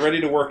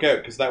to work out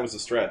because that was a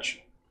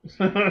stretch.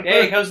 Yeah,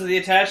 it comes with the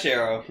attached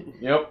arrow.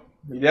 Yep.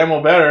 The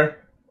demo better.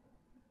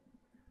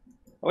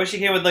 I wish he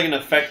came with like an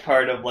effect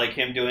part of like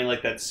him doing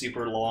like that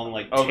super long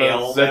like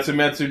tail. The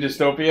Zetsumetsu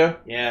Dystopia?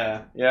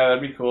 Yeah. Yeah,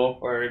 that'd be cool.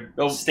 Or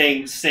They'll-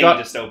 Sting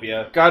God-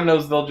 Dystopia. God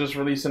knows they'll just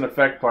release an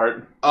effect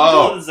part.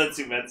 Oh,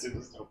 Zetsumetsu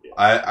Dystopia.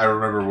 I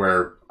remember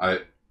where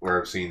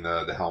I've seen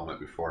the helmet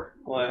before.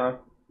 What? Uh-huh.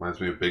 Reminds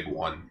me of Big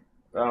One.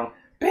 Oh.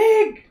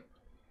 Big!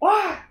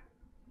 Why?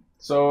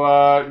 So,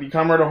 the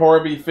Kamen Rider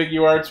Horobi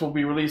figure arts will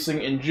be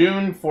releasing in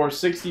June for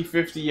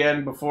 60-50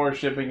 yen before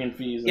shipping and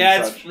fees and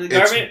Yeah, such.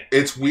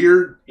 It's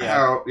weird Yeah.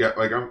 how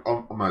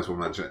I might as well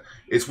mention it.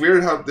 It's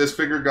weird how this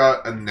figure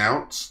got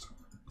announced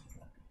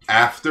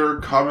after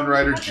Kamen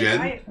Rider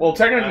Jin. Well,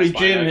 technically, That's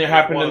fine. Jin I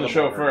happened one in the of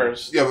show them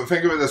first. Yeah, but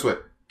think of it this way: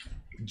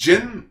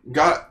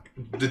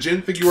 the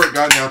Jin figure art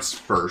got announced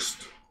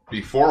first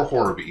before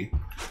Horobi,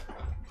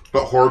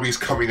 but Horobi's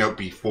coming out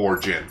before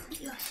Jin.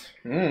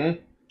 Mm.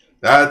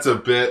 That's a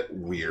bit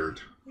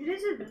weird. It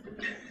is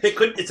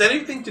a... It's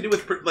anything to do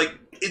with like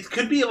it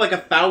could be like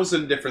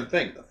 1,000 different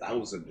things.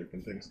 1,000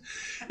 different things.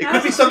 It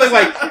could be something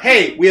like,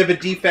 hey, we have a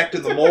defect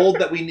in the mold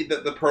that we need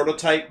that the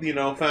prototype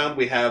found.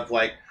 We have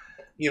like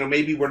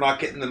maybe we're not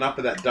getting enough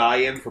of that dye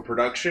in for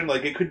production.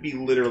 Like it could be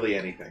literally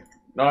anything.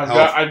 No,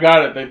 I've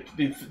got it.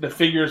 The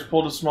figures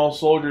pulled as small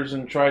soldiers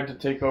and tried to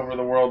take over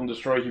the world and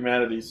destroy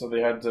humanity, so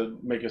they had to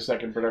make a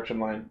second production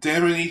line.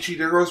 Damn it, Ichi!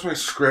 There goes my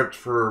script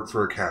for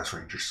a Cast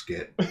Ranger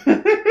skit.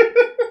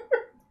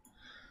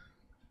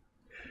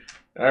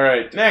 All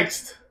right,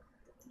 next.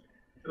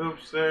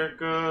 Oops, there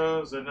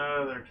goes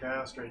another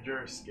Cast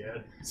Ranger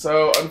skid.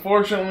 So,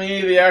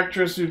 unfortunately, the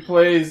actress who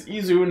plays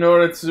Izu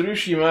Nora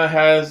Tsurushima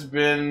has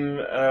been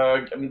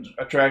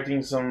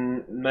attracting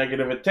some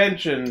negative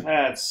attention.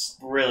 That's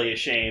really a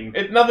shame.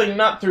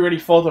 Not through any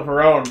fault of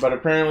her own, but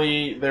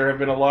apparently there have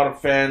been a lot of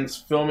fans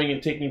filming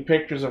and taking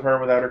pictures of her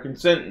without her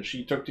consent, and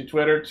she took to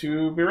Twitter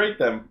to berate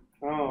them.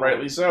 Oh.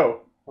 Rightly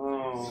so.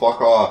 Oh.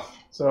 Fuck off.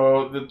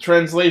 So, the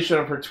translation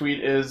of her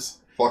tweet is...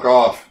 Fuck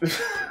off.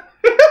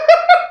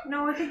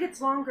 No, I think it's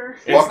longer.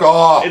 Fuck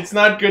off. It's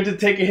not good to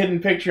take a hidden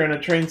picture in a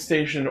train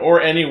station or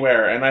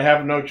anywhere, and I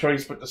have no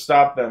choice but to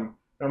stop them.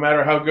 No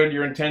matter how good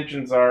your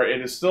intentions are,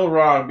 it is still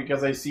wrong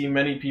because I see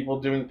many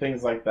people doing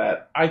things like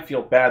that. I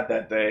feel bad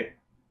that day.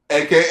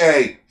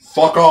 AKA,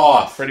 fuck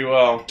off. Pretty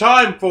well.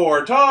 Time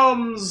for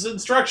Tom's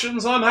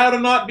instructions on how to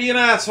not be an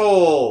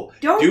asshole.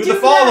 Don't do the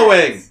that.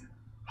 following.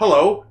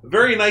 Hello,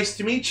 very nice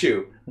to meet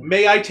you.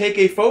 May I take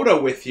a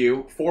photo with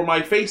you for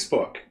my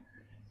Facebook?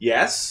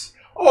 Yes.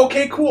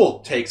 Okay, cool.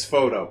 Takes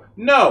photo.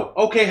 No.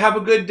 Okay, have a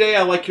good day.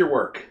 I like your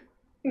work.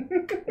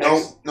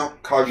 No,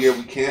 Kaguya,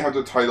 we can't have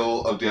the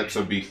title of the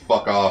episode be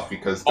fuck off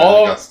because then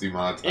Oh, it got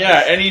demonetized.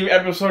 Yeah, any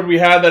episode we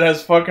had that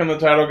has fuck in the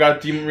title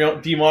got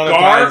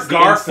demonetized.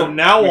 Gar, from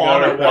now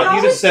on, I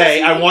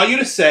want you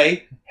to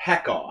say,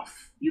 heck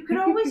off. You could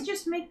always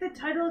just make the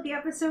title of the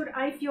episode,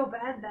 I Feel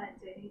Bad That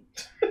Day.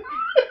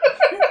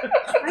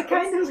 I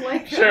kind of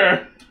like that.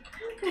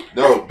 Sure.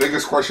 No,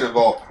 biggest question of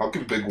all, how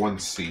can Big One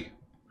see?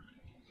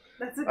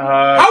 That's a good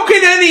How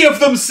can any of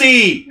them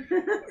see?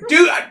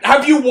 Dude,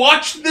 have you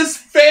watched this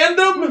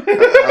fandom?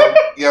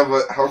 Yeah,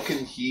 but how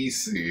can he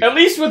see? At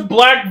least with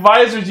black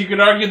visors, you could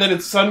argue that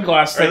it's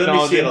sunglass All right, let me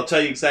technology. see it. I'll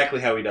tell you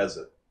exactly how he does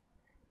it.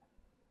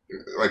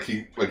 Like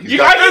he's You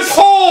got guys- There's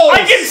holes!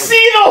 I can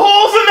see the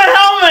holes in the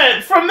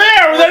helmet from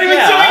there without even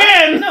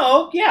zooming in.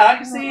 No, yeah, I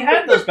can see you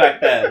had those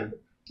back then.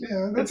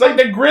 Yeah, It's like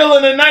the grill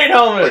in a night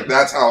helmet. like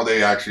that's how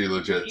they actually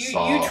legit You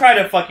saw. try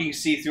to fucking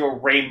see through a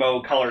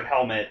rainbow-colored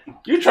helmet.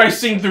 You try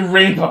seeing through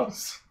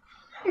rainbows.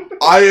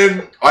 I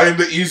am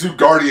the Izu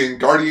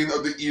guardian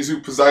of the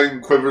Izu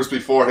presiding quivers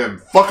before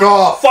him. Fuck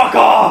off! Fuck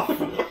off!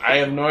 I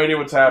have no idea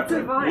what's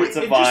happening. Divine. It's a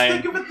Just vine.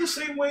 think of it the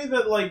same way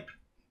that, like,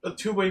 a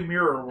two-way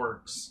mirror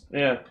works.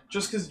 Yeah,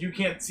 Just because you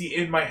can't see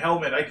in my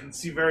helmet, I can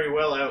see very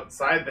well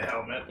outside the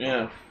helmet.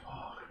 yeah.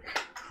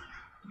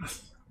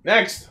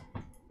 Next.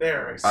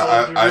 There, I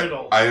solved your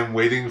riddle. I am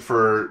waiting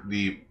for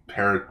the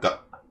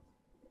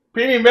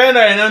Premium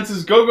Bandai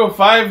announces GoGo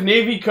 5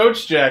 Navy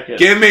Coach Jacket.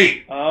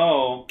 Gimme!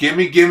 Oh.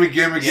 Gimme!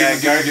 Yeah,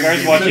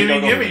 Gar's watching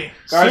Gimme, Go-Go. gimme.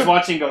 Gar's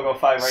watching Go-Go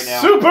 5 right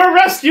now. Super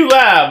Rescue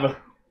Lab.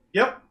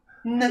 Yep.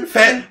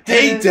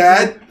 Hey,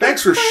 Dad!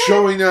 Thanks for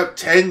showing up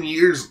 10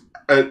 years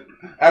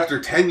after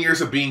 10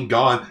 years of being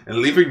gone and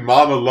leaving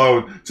Mom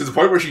alone to the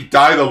point where she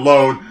died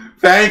alone.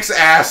 Thanks,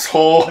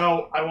 asshole.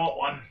 No, I want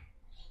one.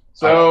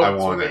 So, I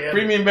want it.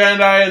 Premium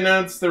Bandai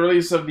announced the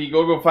release of the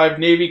Go-Go 5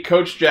 Navy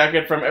Coach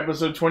Jacket from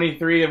episode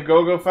 23 of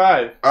Go-Go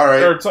 5. All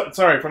right. Or,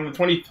 sorry, from the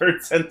 23rd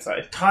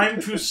Sentai.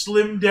 Time to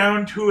slim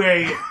down to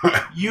a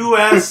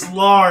U.S.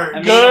 large. I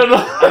mean, Good.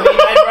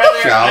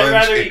 Challenge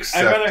I'd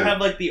accepted. rather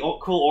have like the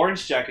cool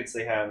orange jackets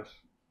they have.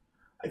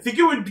 I think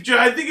it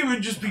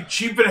would just be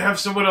cheaper to have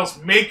someone else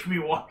make me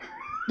one.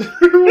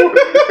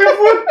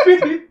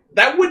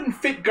 That wouldn't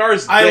fit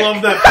Gar's dick. I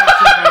love that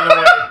picture, by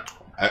the way.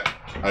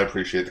 I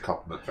appreciate the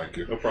compliment. Thank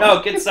you. No problem.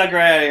 No, get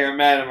Sakura out of here. I'm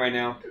mad at him right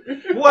now.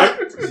 What?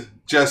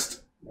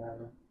 Just,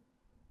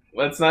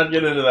 Let's not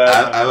get into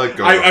that. I like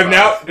Go-Go I've 5.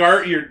 now,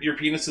 Gar, your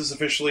penis is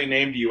officially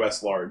named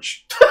U.S.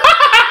 large.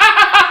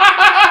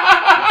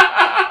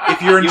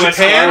 If you're in US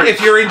Japan, large.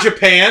 if you're in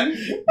Japan,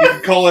 you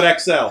can call it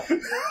XL.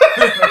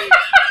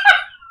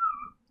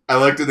 I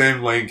like the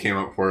name Lane came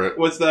up for it.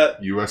 What's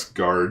that? U.S.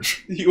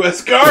 Garge.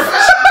 U.S. Garge.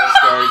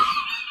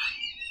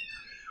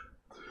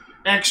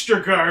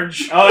 Extra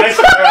garge. Oh,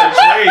 extra garage.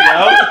 There you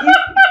go.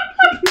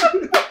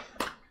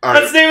 All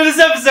That's the name of this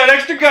episode,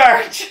 Extra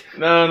Garage.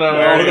 No.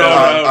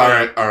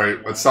 All right.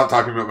 Let's stop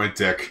talking about my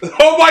dick.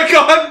 Oh my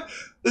God!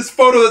 This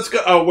photo that's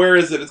where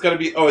is it? It's got to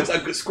be. Oh, it's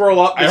scroll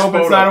up. I This hope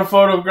photo. it's not a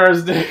photo of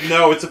Gar's dick.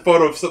 No, it's a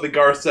photo of something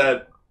Gar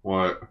said.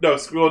 What? No,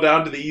 scroll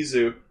down to the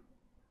Izu.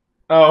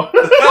 Oh.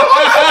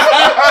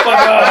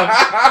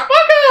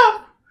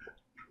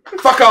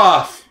 Fuck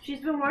off! She's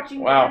been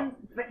watching Wow.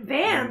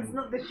 Vans,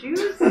 not the shoes.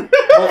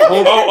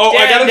 Oh!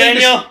 I got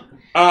Daniel.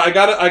 I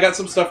got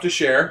some stuff to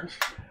share.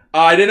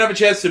 I didn't have a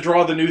chance to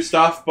draw the new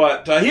stuff,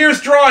 but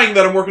here's drawing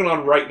that I'm working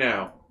on right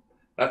now.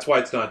 That's why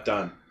it's not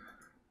done.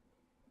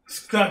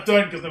 It's not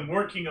done because I'm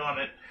working on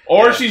it.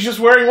 Or Yeah. she's just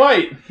wearing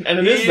white, and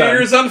it is done.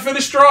 Here's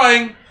unfinished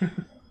drawing.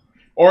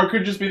 Or it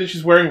could just be that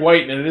she's wearing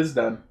white, and it is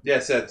done.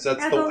 Yes, that's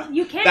Ethel, the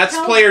you can't that's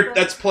tell player the-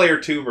 that's player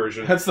 2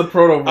 version. That's the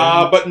proto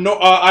version. But no,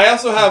 I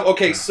also have.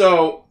 Okay,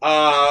 so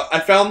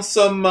I found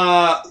some.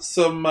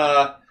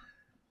 Would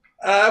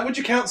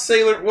you count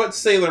What's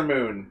Sailor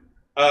Moon?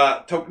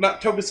 Not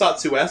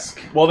tokusatsu-esque.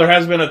 Well, there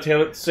has been a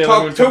Sailor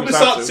Moon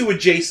tokusatsu.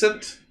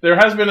 adjacent. There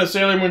has been a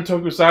Sailor Moon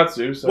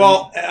tokusatsu. So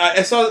Well,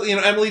 I saw.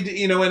 Emily.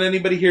 And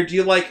anybody here? Do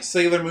you like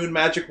Sailor Moon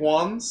magic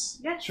wands?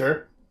 Yes.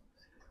 sure.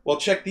 Well,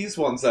 check these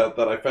ones out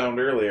that I found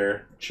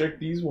earlier. Check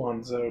these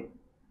ones out.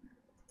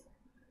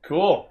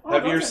 Cool. Oh,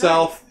 Have those are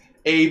yourself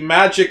a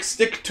magic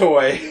stick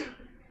toy.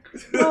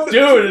 nice. Well,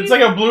 Dude, it's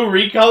like a blue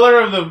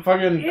recolor of the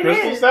fucking It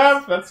crystal is.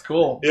 staff? That's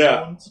cool.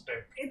 Yeah.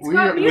 It's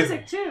got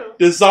music too.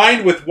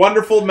 Designed with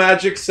wonderful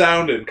magic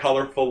sound and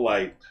colorful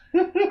light.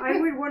 I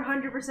would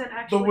 100%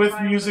 actually. The with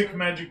buy music one.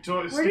 magic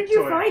toy. Where stick did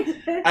you toy. find it?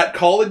 At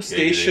College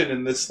Station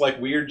in this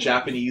weird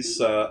Japanese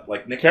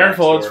knick-knack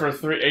Careful, it's store.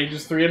 for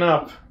ages 3 and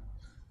up.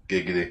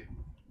 Giggity.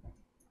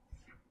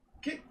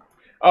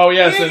 Oh,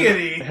 yes.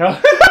 Giggity.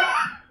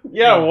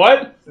 Yeah,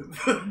 what?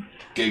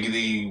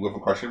 Giggity with a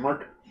question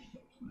mark?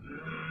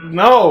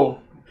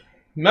 No.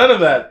 None of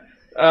that.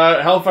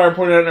 Hellfire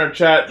pointed out in our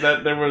chat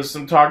that there was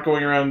some talk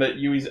going around that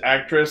Yui's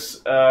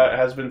actress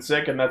has been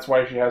sick, and that's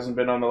why she hasn't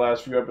been on the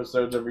last few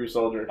episodes of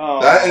Ryusoldier.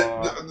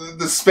 Oh.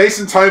 The space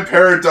and time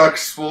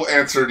paradox will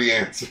answer the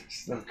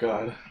answers. Oh,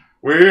 God.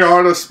 We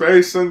are the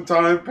space and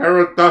time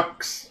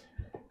paradox.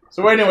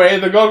 So anyway,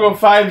 the Go-Go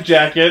 5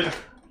 jacket,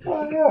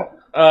 Oh, yeah.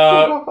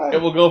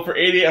 it will go for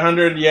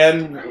 8,800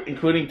 yen,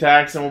 including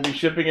tax, and will be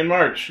shipping in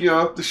March. You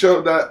know, the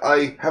show that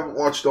I haven't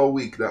watched all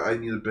week that I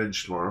need to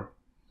binge tomorrow.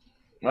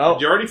 Well,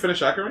 Did you already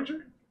finish Akira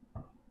Ranger?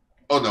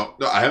 Oh, no,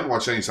 I haven't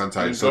watched any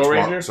Sentai, Go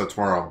Ranger? so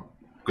tomorrow I'm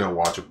going to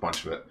watch a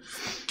bunch of it.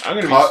 I'm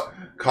going to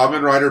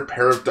Kamen Rider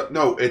Paradox.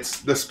 No, it's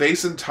the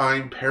Space and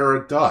Time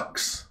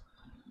Paradox.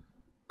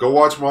 Go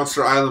watch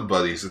Monster Island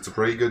Buddies. It's a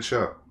pretty good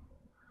show.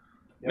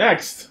 be...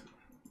 Next.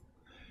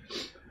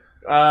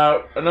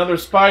 Another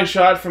spy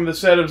shot from the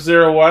set of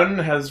 01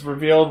 has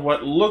revealed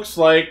what looks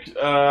like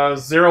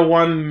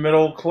 01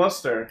 middle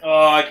cluster.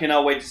 Oh, I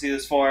cannot wait to see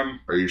this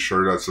form. Are you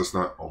sure that's just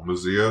not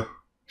Omazia?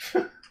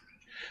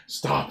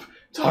 Stop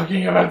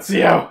talking about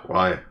Zio.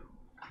 Why?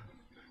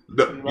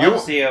 No,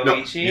 Love Zio,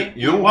 Ichi.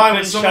 you don't Why?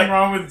 There's something Shut-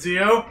 wrong with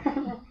Zio?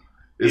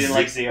 You didn't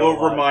like Zio.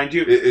 We'll remind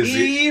you.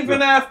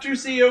 Even after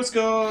Zio's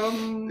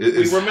gone,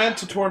 we were meant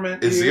to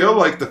torment Is you. Zio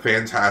like the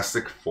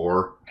Fantastic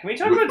Four? Can we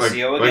talk about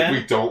Zio again?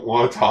 Like we don't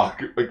want to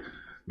talk. Like,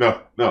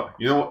 no.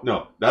 You know what?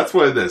 No, that's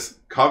what it is.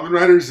 Kamen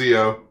Rider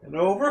Zio An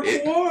over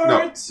It-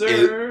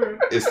 quartzer.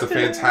 is the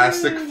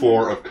Fantastic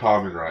Four of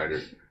Kamen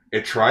Rider.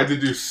 It tried to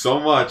do so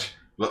much,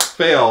 but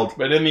failed.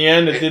 But in the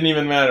end, it didn't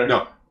even matter.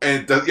 No,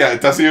 and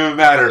it doesn't even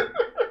matter.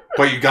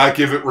 But you gotta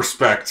give it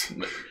respect.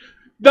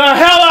 The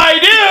hell I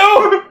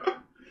do!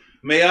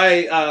 May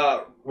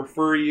I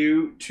refer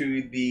you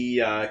to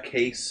the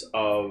case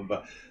of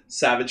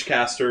Savage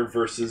Caster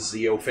versus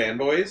Zio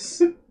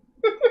fanboys?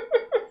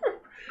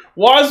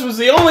 Woz was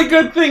the only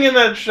good thing in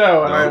that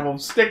show, and I will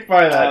stick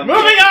by that.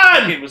 Moving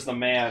on! It was the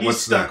man. He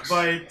What's stuck next?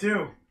 by it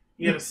too.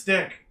 He had a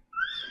stick.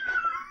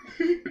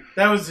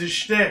 That was his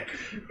shtick.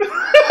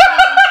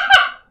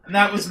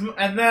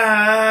 And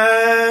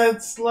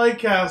that's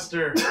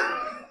Lycaster.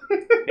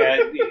 Yeah,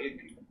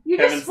 You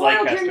Kevin's just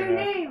spoiled Lycaster your new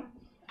now. name.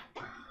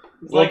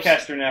 He's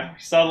Lycaster now.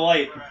 He saw the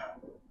light.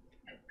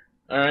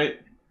 Alright.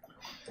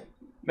 Is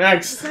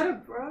Next. that a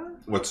bra?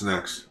 What's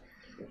next?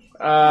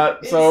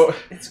 So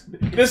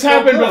this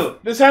happened.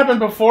 This happened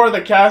before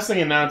the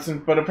casting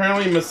announcement, but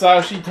apparently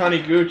Masashi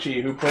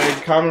Taniguchi, who played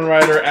Kamen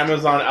Rider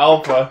Amazon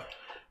Alpha,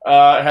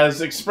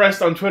 has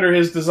expressed on Twitter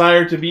his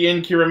desire to be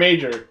in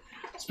Kiramager.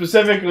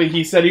 Specifically,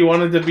 he said he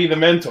wanted to be the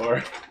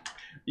mentor,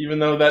 even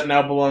though that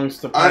now belongs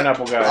to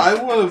Pineapple Guy.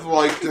 I would have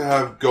liked to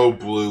have Go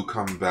Blue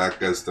come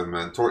back as the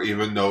mentor,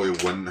 even though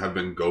it wouldn't have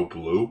been Go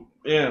Blue.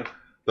 Yeah.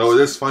 Though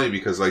it is funny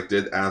because I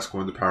did ask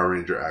one of the Power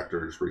Ranger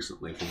actors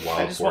recently from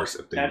Wild Force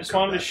if they I would just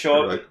come wanted to back.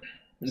 show They're up.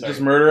 like,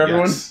 Just murder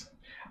everyone? yes.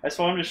 I just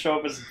want him to show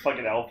up as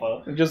fucking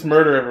Alpha. Just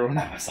murder everyone.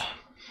 Amazon.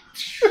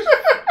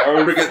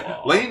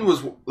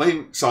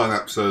 Lane saw an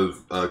episode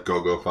of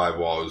Go-Go 5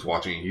 while I was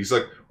watching it. He's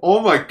like, oh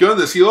my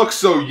goodness, he looks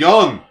so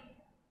young.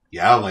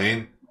 Yeah,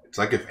 Lane. It's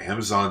like if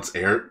Amazon's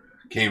Air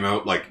came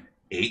out like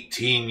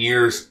 18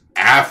 years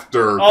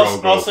after Go-Go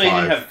 5. Also, he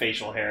didn't have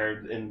facial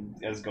hair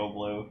as Go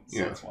Blue, so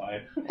Yeah. that's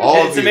why.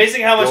 All It's of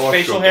amazing how go much watch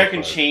facial Go-Go hair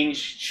can 5.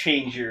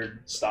 change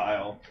your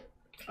style.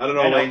 I don't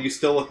know, I know. Lane. You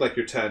still look like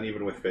you're 10,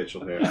 even with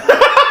facial hair.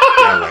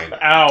 Yeah, Lane.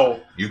 Ow.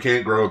 You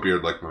can't grow a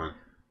beard like mine.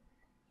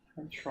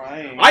 I'm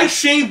trying. I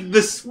shaved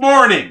this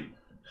morning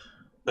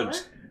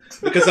What?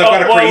 because I've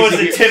got a what crazy. was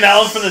it? Tim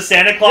Allen from the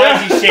Santa Claus?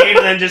 He shaved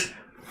and then just.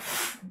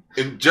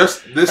 And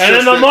just this. And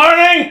in just the it-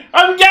 morning,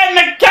 I'm getting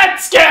a CAT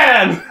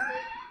scan!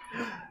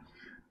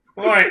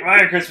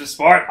 Why Christmas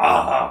sport?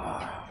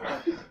 Ah.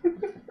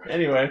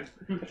 Anyway.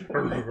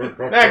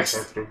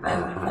 Next.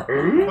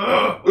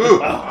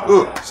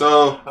 Ooh.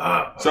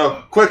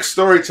 So quick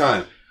story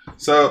time.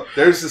 So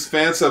there's this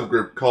fan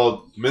subgroup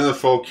called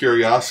Manifold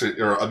Curiosity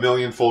or A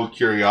Millionfold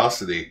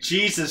Curiosity.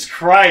 Jesus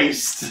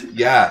Christ!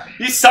 Yeah,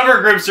 These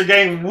summer groups are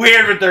getting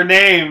weird with their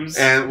names.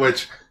 and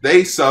which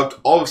they subbed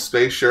all of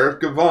Space Sheriff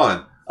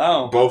Gavon,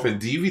 Oh, both in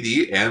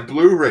DVD and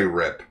Blu-ray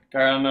rip. I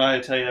don't know how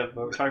to tell you that,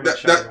 but we're talking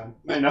about That- Shadowrun.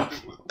 I know.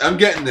 I'm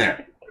getting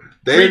there.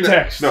 They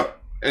Pretext. No,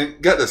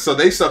 and get this. So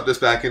they subbed this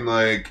back in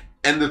like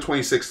end of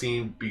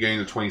 2016,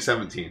 beginning of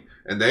 2017,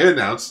 and they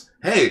announced,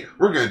 "Hey,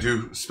 we're going to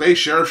do Space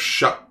Sheriff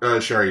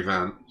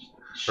Charivan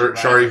or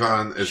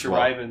Charivan as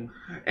well." Sharivan.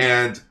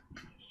 And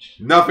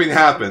nothing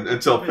happened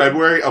until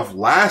February of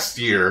last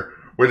year,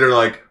 where they're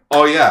like,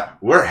 "Oh yeah,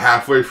 we're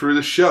halfway through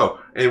the show,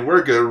 and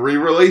we're going to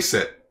re-release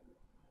it."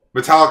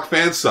 Metallic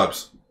fan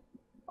subs.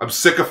 I'm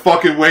sick of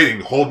fucking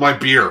waiting. Hold my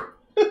beer.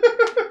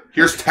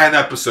 Here's 10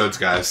 episodes,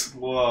 guys.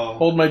 Whoa.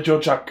 Hold my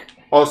Jochuk.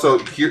 Also,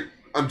 here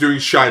I'm doing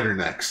Shider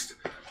next.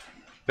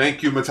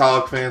 Thank you,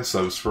 Metallic fan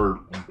subs, for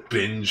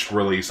binge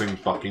releasing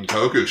fucking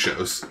Toku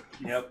shows.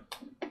 Yep.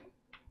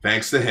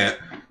 Thanks to him.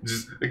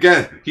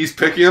 Again, he's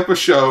picking up a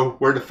show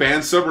where the fan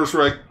subbers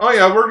were like, "Oh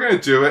yeah, we're gonna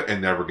do it,"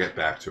 and never get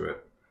back to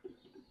it.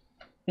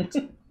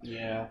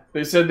 Yeah.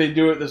 They said they'd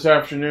do it this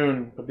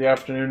afternoon, but the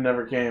afternoon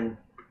never came.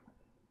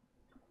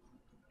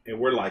 And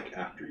we're like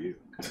after you.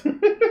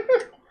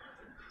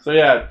 So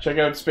yeah, check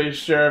out Space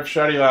Sheriff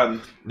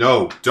Sharivan.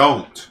 No,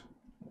 don't.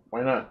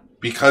 Why not?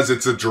 Because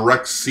it's a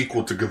direct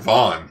sequel to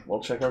Gavon.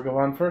 Well, check out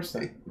Gavon first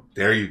then.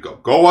 There you go.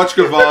 Go watch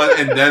Gavon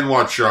and then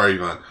watch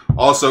Charivan.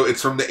 Also,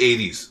 it's from the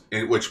 80s,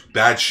 in which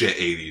bad shit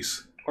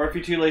 80s. Or if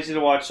you're too lazy to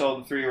watch all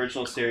the 3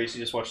 original series,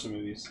 you just watch the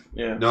movies.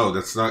 Yeah. No,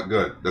 that's not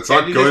good. That's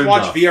Can't not you good just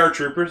watch enough. VR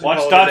Troopers? and Watch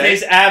call it a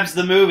Dante's day? Abs,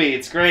 the movie.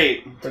 It's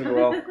great. Pretty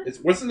well.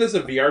 Wasn't this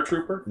a VR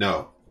Trooper?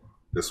 No,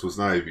 this was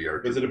not a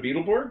VR. Was it a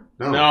Beetleborg?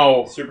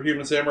 No.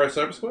 Superhuman Samurai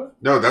Cyber Squad?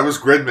 No, that was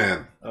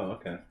Gridman. Oh,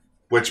 okay.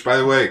 Which, by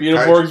the way,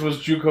 Beetleborgs was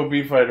Juco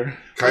B-Fighter.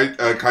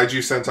 Kaiju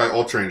Sentai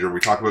Ultra Ranger, we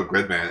talk about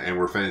Gridman, and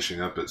we're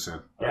finishing up it soon.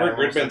 I heard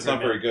almost Gridman's like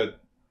not very good.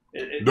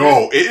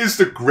 No, it is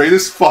the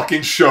greatest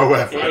fucking show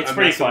ever. It's I'm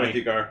pretty messing funny. with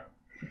you, Gar.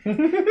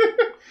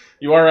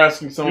 You are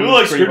asking someone Who who's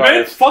likes pretty Gridman?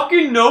 biased.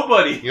 Fucking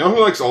nobody. You know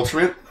who likes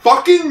Ultraman?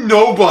 Fucking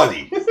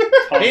nobody!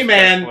 Hey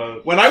man,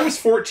 when I was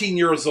 14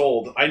 years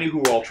old, I knew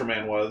who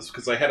Ultraman was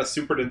because I had a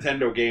Super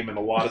Nintendo game and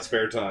a lot of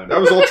spare time.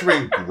 That was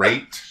Ultraman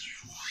great.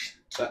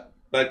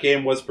 That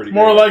game was pretty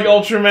More good. like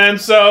Ultraman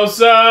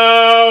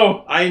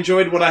So-So! I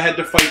enjoyed when I had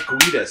to fight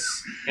Guidus,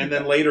 and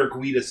then later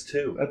Guidus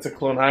 2. That's a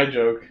Clone High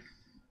joke.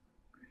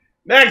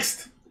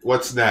 Next!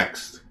 What's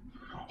next?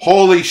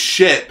 Holy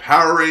shit!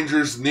 Power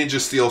Rangers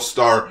Ninja Steel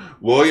star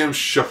William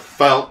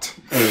Schafelt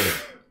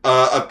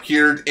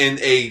appeared in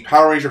a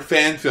Power Ranger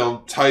fan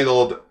film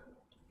titled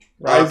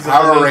Rise of the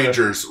Power Ninja.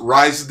 Rangers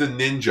Rise of the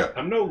Ninja.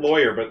 I'm no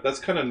lawyer, but that's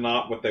kind of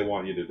not what they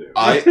want you to do.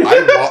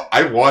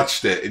 I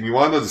watched it, and you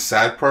want to know the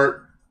sad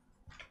part?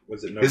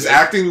 Was it no His good?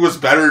 acting was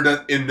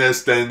better in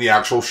this than in the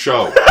actual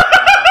show.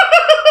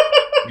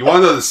 You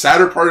want to know the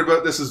sadder part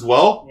about this as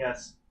well?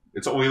 Yes.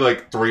 It's only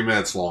like 3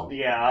 minutes long.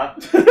 Yeah.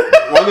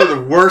 One of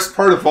the worst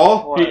part of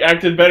all? He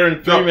acted better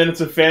in 3 No.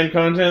 minutes of fan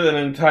content than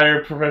an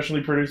entire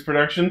professionally produced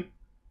production.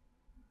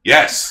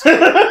 Yes.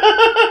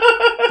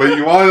 But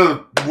you want to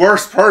know the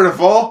worst part of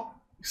all?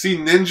 See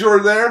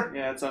Ninja there?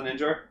 Yeah, it's on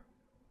Ninja.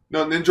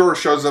 No, Ninjor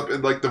shows up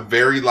in like the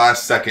very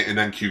last second and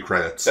then cue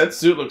credits. That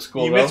suit looks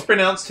cool, You though.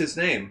 mispronounced his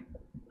name.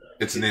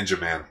 It's Ninja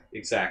Man.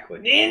 Exactly.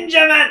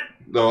 Ninja Man!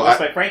 Though Voiced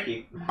by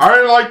Frankie.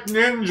 I like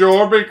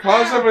Ninjor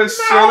because of his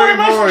silly Now we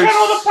must voice.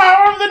 channel the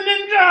power of the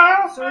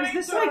ninja! So is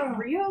this like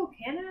real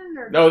canon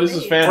or No, this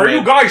is fan Are you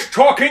made. guys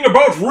talking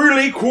about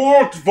really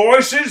cool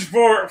voices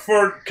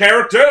for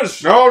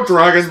characters? No,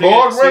 Dragonborn,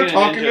 we're speaking of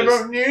talking ninjas.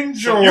 about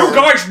Ninjor. You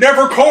guys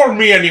never call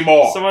me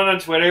anymore. Someone on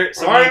Twitter I'm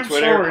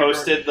sorry,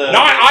 posted the...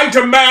 Now I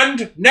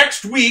demand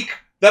next week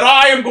that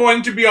I am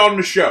going to be on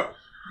the show.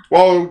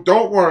 Well,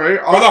 don't worry.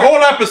 For the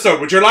whole episode.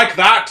 Would you like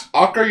that?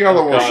 Aka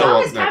Yellow will God. show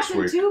As up next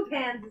Captain week. Two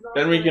Pans is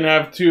Then we can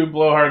have two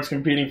blowhards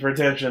competing for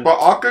attention. But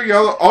Aka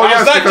Yellow... Oh, How's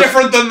yes, that because-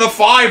 different than the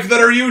 5 that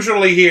are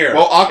usually here?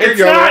 Well, Aka It's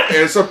Yellow not.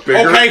 is a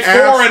bigger okay, 4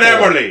 and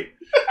asshole. Emily.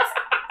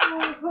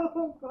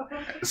 Oh,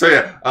 God. So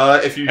yeah,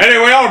 if you...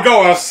 Anyway, I'll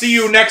go. I'll see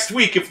you next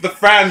week if the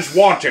fans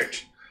want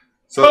it.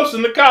 Post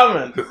in the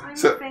comments. I'm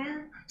So- a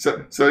fan.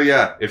 So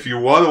yeah, if you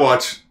want to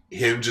watch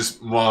him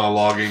just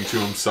monologuing to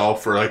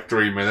himself for like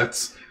 3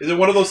 minutes... Is it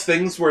one of those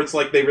things where it's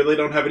like they really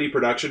don't have any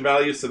production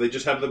value, so they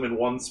just have them in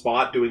one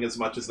spot doing as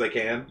much as they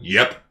can?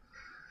 Yep.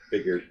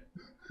 Figured.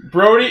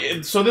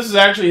 Brody, so this is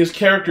actually his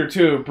character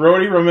too.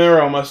 Brody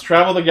Romero must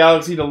travel the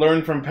galaxy to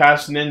learn from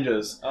past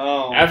ninjas.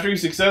 Oh. After he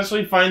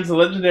successfully finds the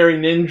legendary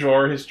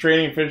Ninjor, his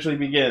training officially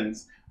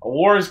begins. A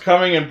war is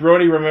coming, and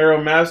Brody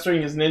Romero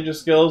mastering his ninja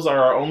skills are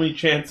our only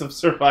chance of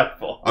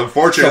survival. So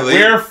Unfortunately...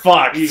 we're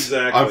fucked.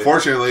 Exactly.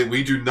 Unfortunately,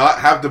 we do not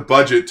have the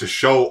budget to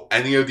show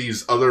any of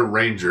these other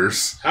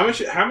Rangers. How much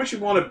you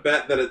want to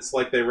bet that it's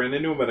like they ran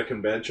into him at a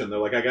convention? They're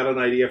like, I got an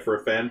idea for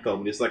a fan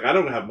film. And he's like, I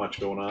don't have much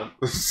going on.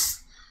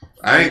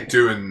 I ain't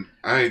doing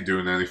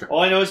anything.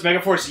 All I know is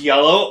Megaforce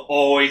Yellow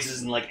always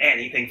isn't like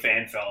anything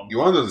fan film. You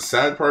want to know the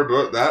sad part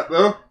about that,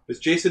 though? Was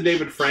Jason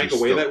David Frank She's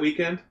away still- that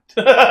weekend?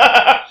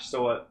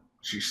 So what?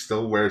 She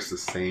still wears the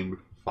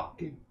same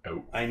fucking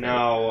outfit. I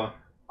know.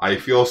 I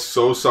feel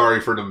so sorry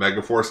for the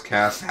Megaforce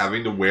cast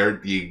having to wear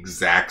the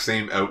exact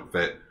same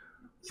outfit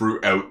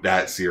throughout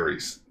that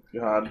series.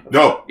 God.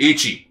 No,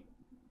 Ichi.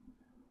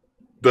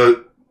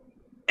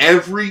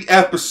 Every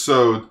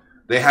episode,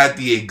 they had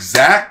the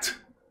exact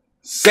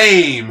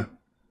same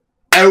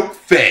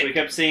outfit. We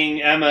kept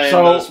seeing Emma in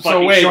So- those so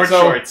fucking wait, short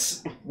so-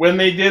 shorts. When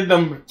they did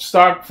the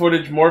stock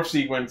footage morph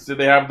sequence, did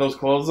they have those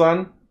clothes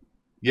on?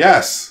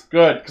 Yes.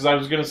 Good, because I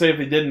was gonna say if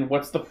they didn't,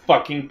 what's the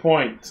fucking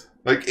point?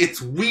 Like,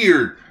 it's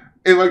weird.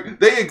 And, like,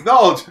 they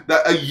acknowledge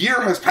that a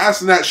year has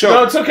passed in that show.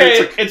 No, it's okay.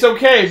 It's like- It's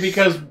okay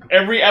because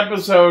every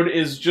episode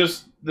is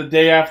just the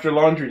day after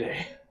Laundry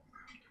Day.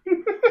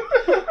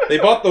 They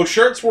bought those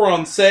shirts were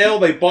on sale.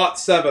 They bought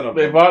 7 of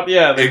them. They bought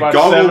and 7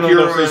 Goggle of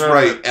Hero those is in a-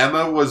 right.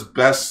 Emma was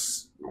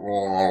best. I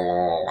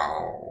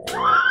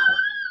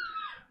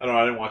don't know.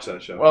 I didn't watch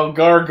that show. Well,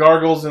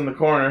 Gargles in the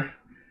corner.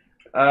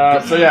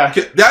 So yeah,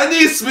 That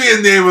needs to be a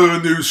name of a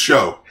news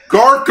show.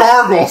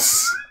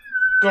 Gargles.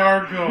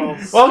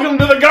 Gargles. welcome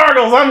to the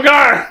Gargles. I'm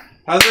Gar.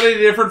 How's that any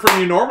different from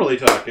you normally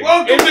talking?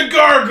 Welcome to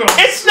Gargles.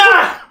 It's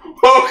not.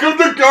 Welcome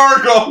to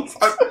Gargles.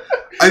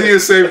 I need to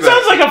save It that.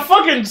 sounds like a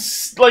fucking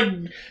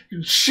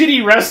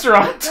shitty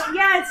restaurant.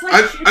 Yeah, it's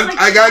like.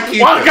 I gotta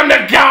keep Welcome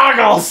to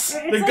Gargles.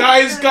 It's The like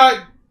guy's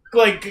got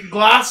like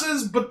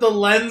glasses, but the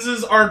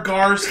lenses are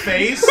Gar's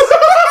face.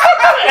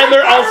 And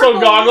they're also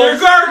They're goggles.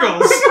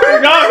 gargles.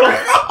 They're goggles.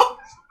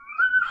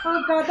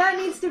 Oh god, that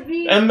needs to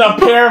be. And the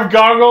pair of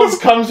goggles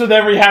comes with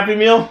every Happy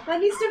Meal. That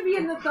needs to be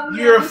in the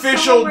thumbnail. Your Just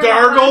official someone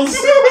wearing gargles?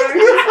 glasses.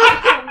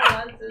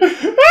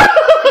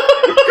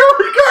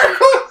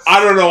 I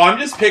don't know. I'm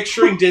just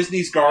picturing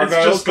Disney's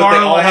gargoyles, just but they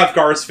all Garlic. have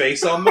Gar's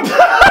face on them.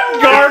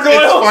 It's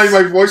Gargoyles. funny,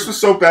 my voice was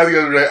so bad the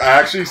other day, I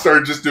actually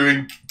started just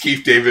doing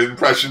Keith David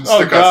impressions Oh,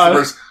 to God.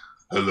 customers.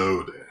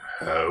 Hello there.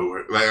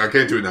 Like, I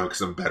can't do it now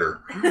because I'm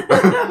better.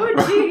 Oh,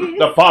 jeez.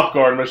 The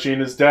popcorn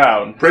machine is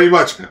down. Pretty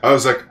much. I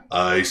was like,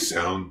 I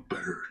sound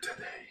better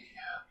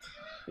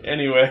today.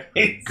 Anyway,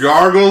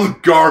 Gargle.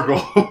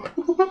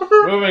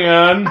 moving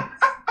on.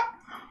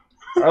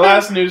 Our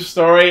last news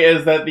story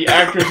is that the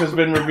actress has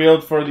been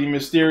revealed for the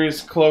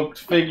mysterious cloaked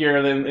figure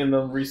in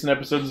the recent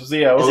episodes of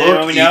Zeo. Is Oh,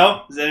 anyone we look,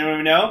 know? Is anyone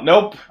we know?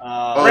 Nope.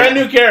 Oh. Brand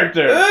new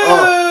character.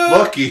 Oh,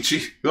 look, Ichi.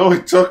 It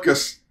only took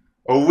us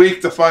a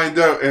week to find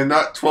out and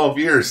not 12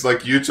 years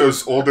like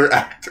Yuto's older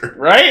actor.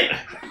 Right?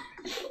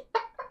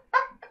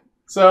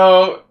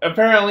 So,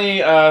 apparently,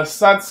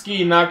 Satsuki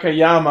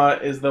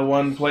Nakayama is the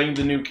one playing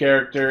the new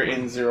character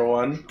in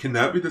 01. Can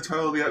that be the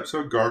title of the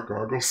episode?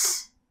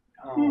 Gargles?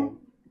 Oh.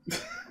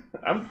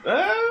 I'm,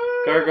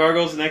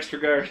 Gargles and extra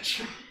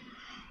garbage.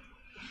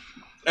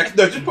 No,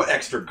 just put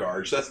extra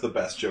Garge. That's the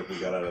best joke we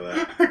got out of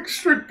that.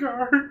 Extra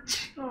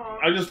Garge. Aw.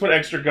 I just put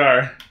extra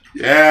gar.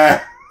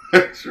 Yeah.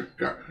 Extra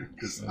Garge.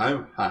 Because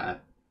I'm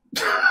hot.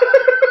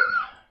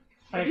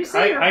 Hi, Did you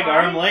say you're Gar, high?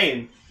 I'm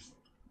lame.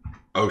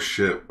 Oh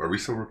shit, are we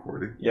still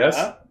recording? Yes?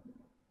 Huh?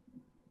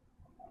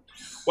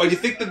 Why, do you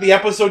think that the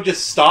episode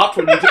just stopped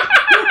when you...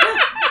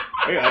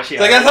 Are you actually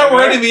It's like, that's high, how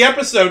we're Gar? ending the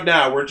episode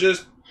now. We're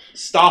just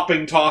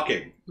stopping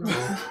talking.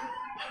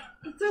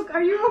 It's okay.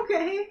 Are you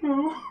okay?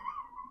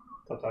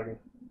 Stop talking.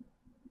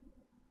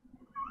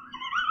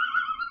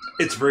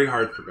 It's very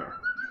hard for Gar.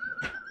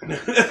 Oh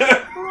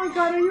my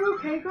god, are you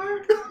okay,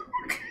 Gar?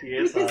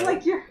 Yes, Because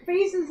like your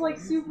face is like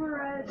super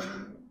red.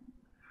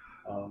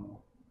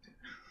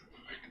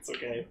 It's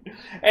okay.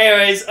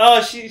 Anyways,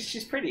 oh,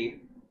 she's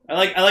pretty. I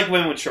like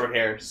women with short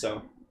hair.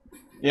 So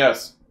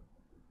Yes.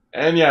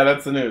 And yeah,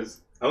 that's the news.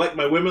 I like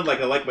my women like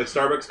I like my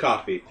Starbucks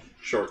coffee.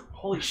 Short.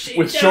 holy shit!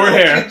 With down short a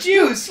hair. bunch of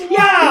juice.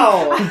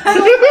 Wow.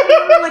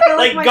 I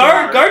Like my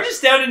Gar dog.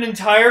 just down an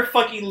entire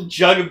fucking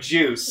jug of It's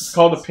juice.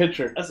 called a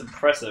pitcher. That's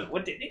impressive.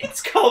 What did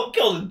it's called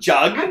a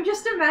jug? I'm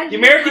just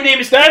imagining. The American name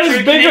is That pitcher, is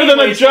bigger Canadian than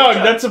way a is called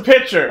jug. That's a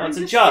pitcher. Oh, it's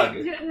a jug.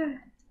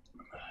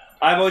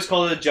 I've always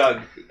called it a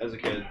jug as a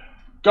kid.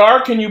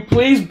 Gar, can you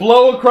please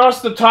blow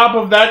across the top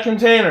of that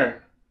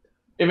container?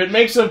 If it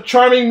makes a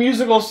charming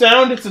musical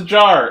sound, it's a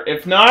jar.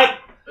 If not,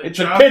 it's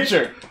a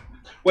pitcher.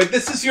 Wait,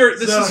 this is your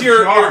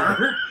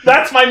jar.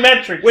 That's my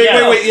metric. Wait,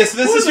 yeah. wait. Yes,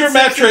 this What is was your the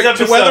Simpsons metric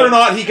to whether episode? or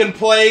not he can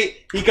play.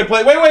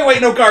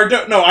 Wait. No, Gar,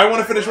 don't. No, I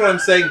want to finish what I'm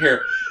saying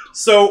here.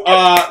 So,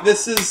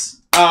 this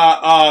is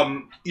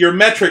your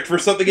metric for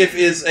something if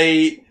is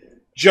a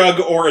jug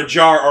or a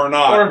jar or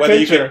not. Or a whether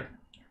pitcher.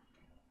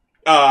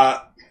 you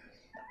can.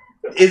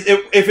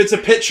 If it's a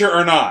pitcher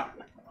or not.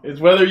 It's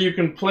whether you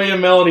can play a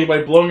melody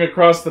by blowing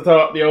across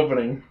the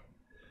opening.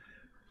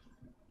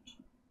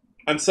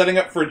 I'm setting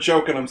up for a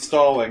joke and I'm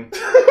stalling.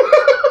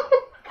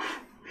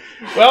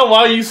 Well,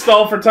 while you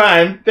stall for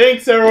time,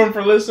 thanks everyone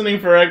for listening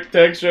to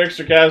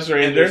Extra Cast And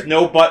Ranger. there's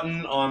no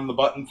button on the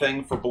button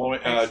thing for blowing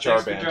jar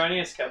Thanks for band. joining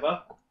us,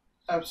 Keba.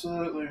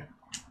 Absolutely.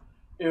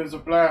 It was a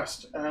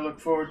blast, and I look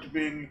forward to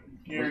being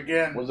here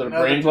again. Was it a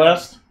Another brain time.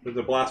 blast? Was it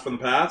a blast from the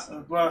past? A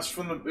blast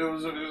from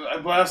the. I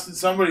blasted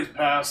somebody's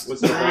past.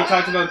 Was it a Remember we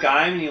talked about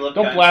Gaim and you looked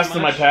at Don't him blast so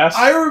in my much? past.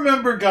 I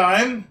remember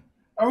Gaim.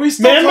 Are we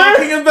still Remember?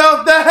 talking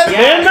about that?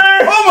 Yeah.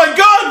 Remember? Oh my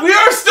god, we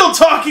are still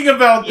talking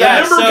about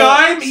Yeah, that. Remember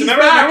Gaim? He's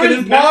back and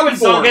in remember when pod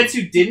form.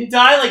 Zangetsu didn't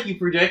die like you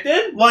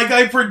predicted? Like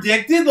I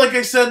predicted, like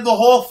I said the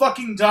whole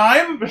fucking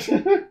time.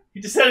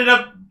 He just ended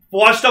up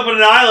washed up on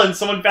an island.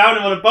 Someone found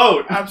him on a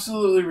boat.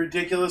 Absolutely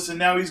ridiculous, and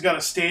now he's got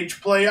a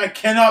stage play. I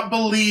cannot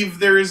believe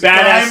there is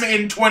Badass- Gaim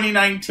in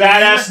 2019.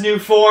 Badass new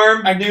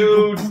form, I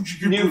new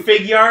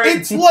figure art.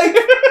 It's like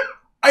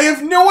I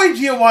have no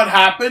idea what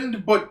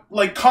happened, but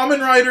like Kamen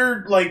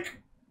Rider like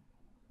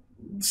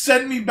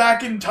sent me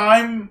back in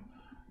time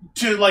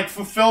to like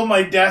fulfill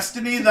my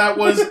destiny. That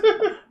was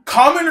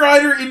Kamen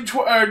Rider in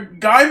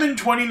Gaim in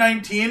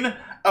 2019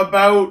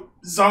 about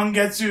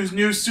Zangetsu's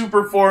new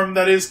super form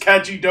that is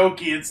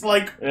Kajidoki. It's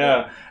like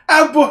Yeah.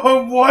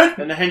 what?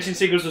 And the henshin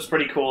sequence was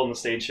pretty cool in the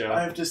stage show.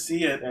 I have to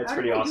see it. That's How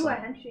pretty do they awesome. do a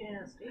henshin in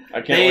a stage?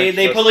 I can't wait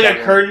They for put this like a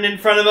to curtain in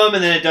front of him,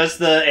 and then it does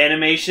the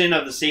animation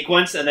of the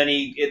sequence, and then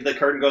the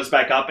curtain goes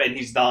back up, and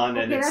he's done,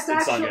 and Okay, it's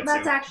that's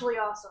Zangetsu. actually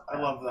awesome. I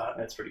love that.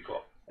 That's pretty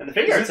cool. And the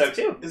figure art's out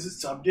too. Is it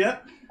subbed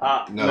yet?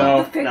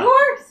 No. The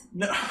figures?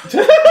 No.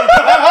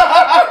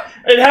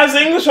 It has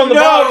English on the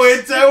No, box.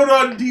 it's out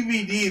on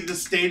DVD, the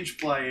stage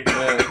play.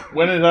 Yeah.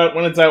 When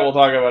it's out, we'll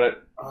talk about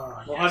it.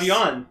 We'll have you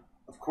on.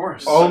 Of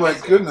course. Oh my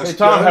goodness. Hey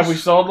Tom, guys. have we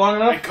stalled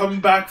long I enough? come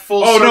back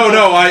full Oh circle.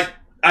 no, I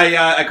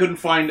couldn't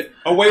find.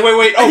 Oh wait.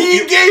 Oh,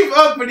 he gave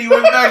up and he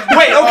went back. to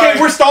wait. Okay, five.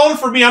 we're stalling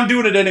for me. I'm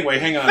doing it anyway.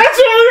 Hang on. That's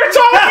what we were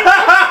talking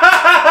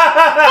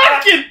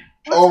about! Fucking-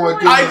 Oh my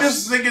goodness. I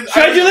just think it's.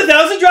 Should I do the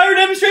 1,000 driver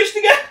demonstration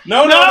again?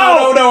 No.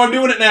 I'm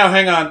doing it now.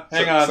 Hang on.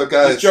 So,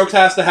 guys- this joke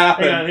has to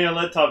happen. Hang on,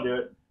 let Tom do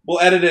it. We'll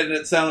edit it and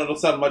it'll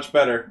sound much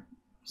better.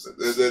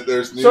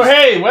 There's news. So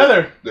hey,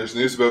 weather. There's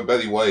news about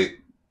Betty White.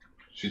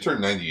 She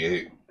turned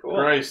 98. Cool.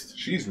 Christ.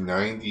 She's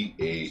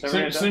 98.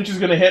 Soon she's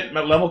gonna hit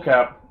my level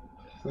cap.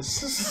 And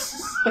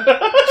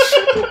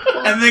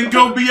then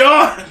go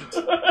beyond.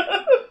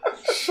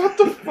 Shut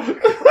the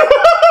fuck up.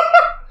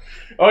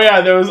 Oh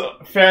yeah, there was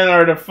fan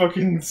art of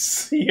fucking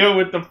Sia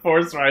with the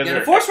Force Riser. Yeah,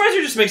 the Force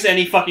Riser just makes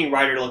any fucking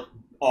rider look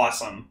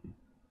awesome.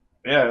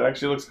 Yeah, it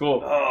actually looks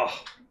cool. Ugh.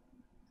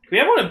 Can we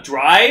have one of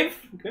Drive?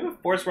 Can we have a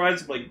Force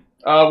Riser like...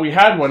 We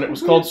had one. It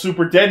was called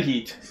Super Dead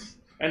Heat.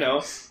 I know.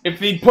 If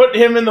they put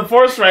him in the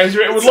Force Riser,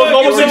 it would So- look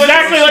almost so what-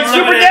 exactly like so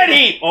Super what- Dead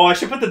Heat. Oh, I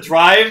should put the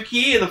Drive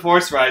key in the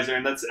Force Riser,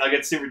 and I'll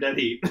get Super Dead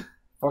Heat.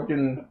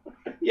 Fucking.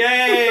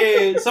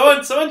 Yay!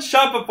 Someone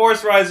shop a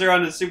Force Riser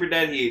onto Super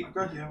Dead Heat.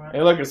 God damn it.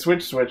 Hey, look, a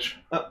switch. Switch.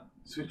 All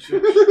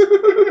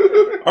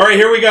right,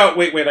 here we go.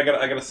 Wait. I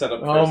gotta set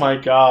up. Oh first. my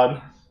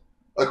god.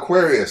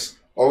 Aquarius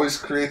always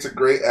creates a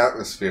great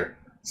atmosphere.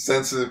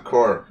 Sensitive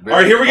core. All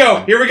right, here we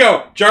go.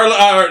 Gar. Gar,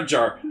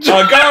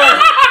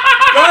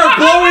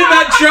 blow in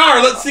that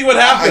jar. Let's see what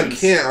I happens.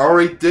 can't. I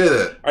already did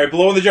it. All right,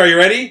 blow in the jar. You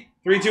ready?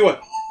 3, 2, 1.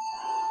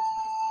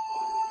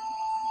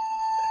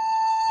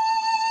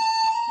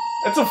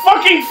 It's a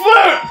fucking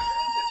flute!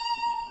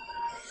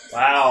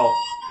 Wow.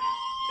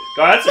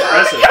 God, that's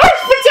impressive. I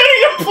was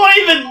pretending to play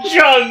the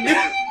jug!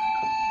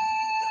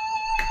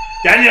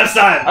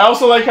 Daniel-san! I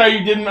also like how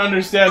you didn't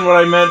understand what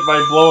I meant by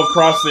blow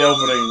across the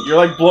opening. You're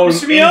like blowing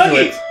Mr. into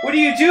Miyagi, it. what are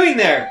you doing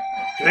there?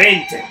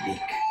 Train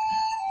technique.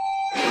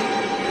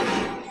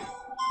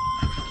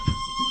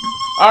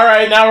 All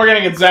right, now we're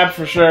gonna get zapped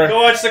for sure.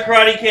 Go watch the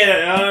Karate Kid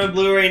on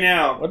Blu-ray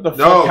now. What the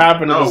fuck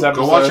happened in this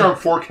episode? Go watch it on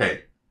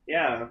 4K.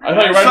 Yeah. I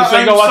thought you were right to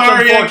say go watch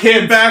sorry on I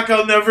came 4K. back.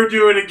 I'll never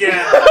do it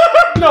again.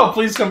 No,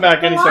 please come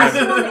back The anytime. last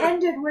one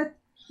ended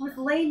with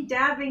Lane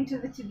dabbing to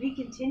the to be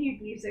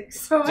continued music,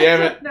 so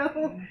Damn I it. don't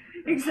know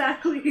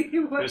exactly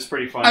It what. was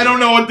pretty funny. I don't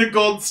know what the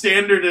gold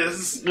standard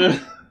is. I don't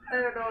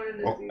know what it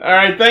is. All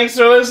right, thanks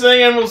for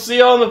listening, and we'll see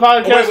you all in the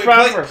podcast wait,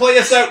 proper. play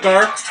us out,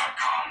 Gar.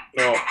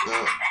 No.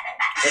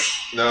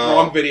 No.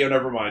 Wrong video,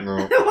 never mind. No.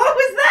 What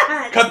was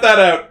that? Cut that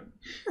out.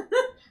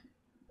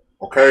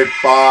 Okay,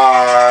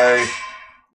 bye.